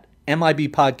at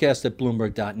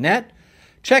mibpodcast@bloomberg.net.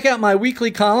 Check out my weekly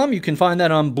column. You can find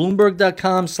that on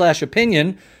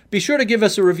bloomberg.com/opinion. Be sure to give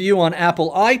us a review on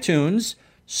Apple iTunes.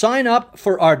 Sign up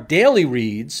for our daily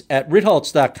reads at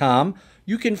ritholtz.com.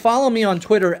 You can follow me on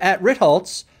Twitter at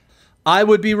ritholtz. I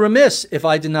would be remiss if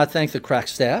I did not thank the crack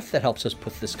staff that helps us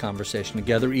put this conversation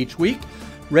together each week.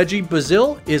 Reggie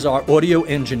Bazil is our audio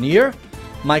engineer.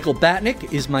 Michael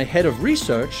Batnick is my head of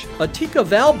research. Atika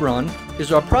Valbrun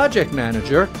is our project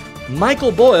manager.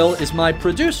 Michael Boyle is my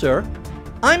producer.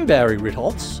 I'm Barry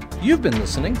Ritholtz. You've been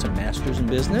listening to Masters in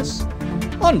Business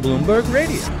on Bloomberg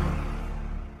Radio.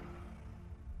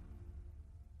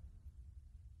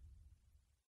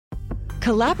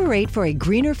 Collaborate for a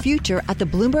greener future at the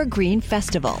Bloomberg Green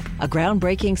Festival, a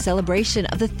groundbreaking celebration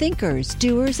of the thinkers,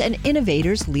 doers, and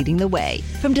innovators leading the way.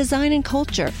 From design and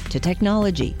culture to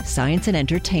technology, science, and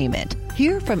entertainment.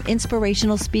 Hear from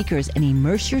inspirational speakers and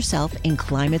immerse yourself in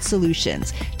climate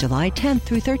solutions. July 10th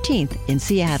through 13th in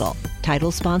Seattle.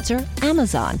 Title sponsor,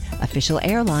 Amazon. Official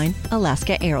airline,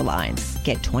 Alaska Airlines.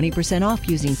 Get 20% off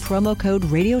using promo code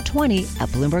RADIO20 at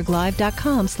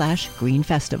BloombergLive.com/Green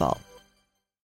Festival.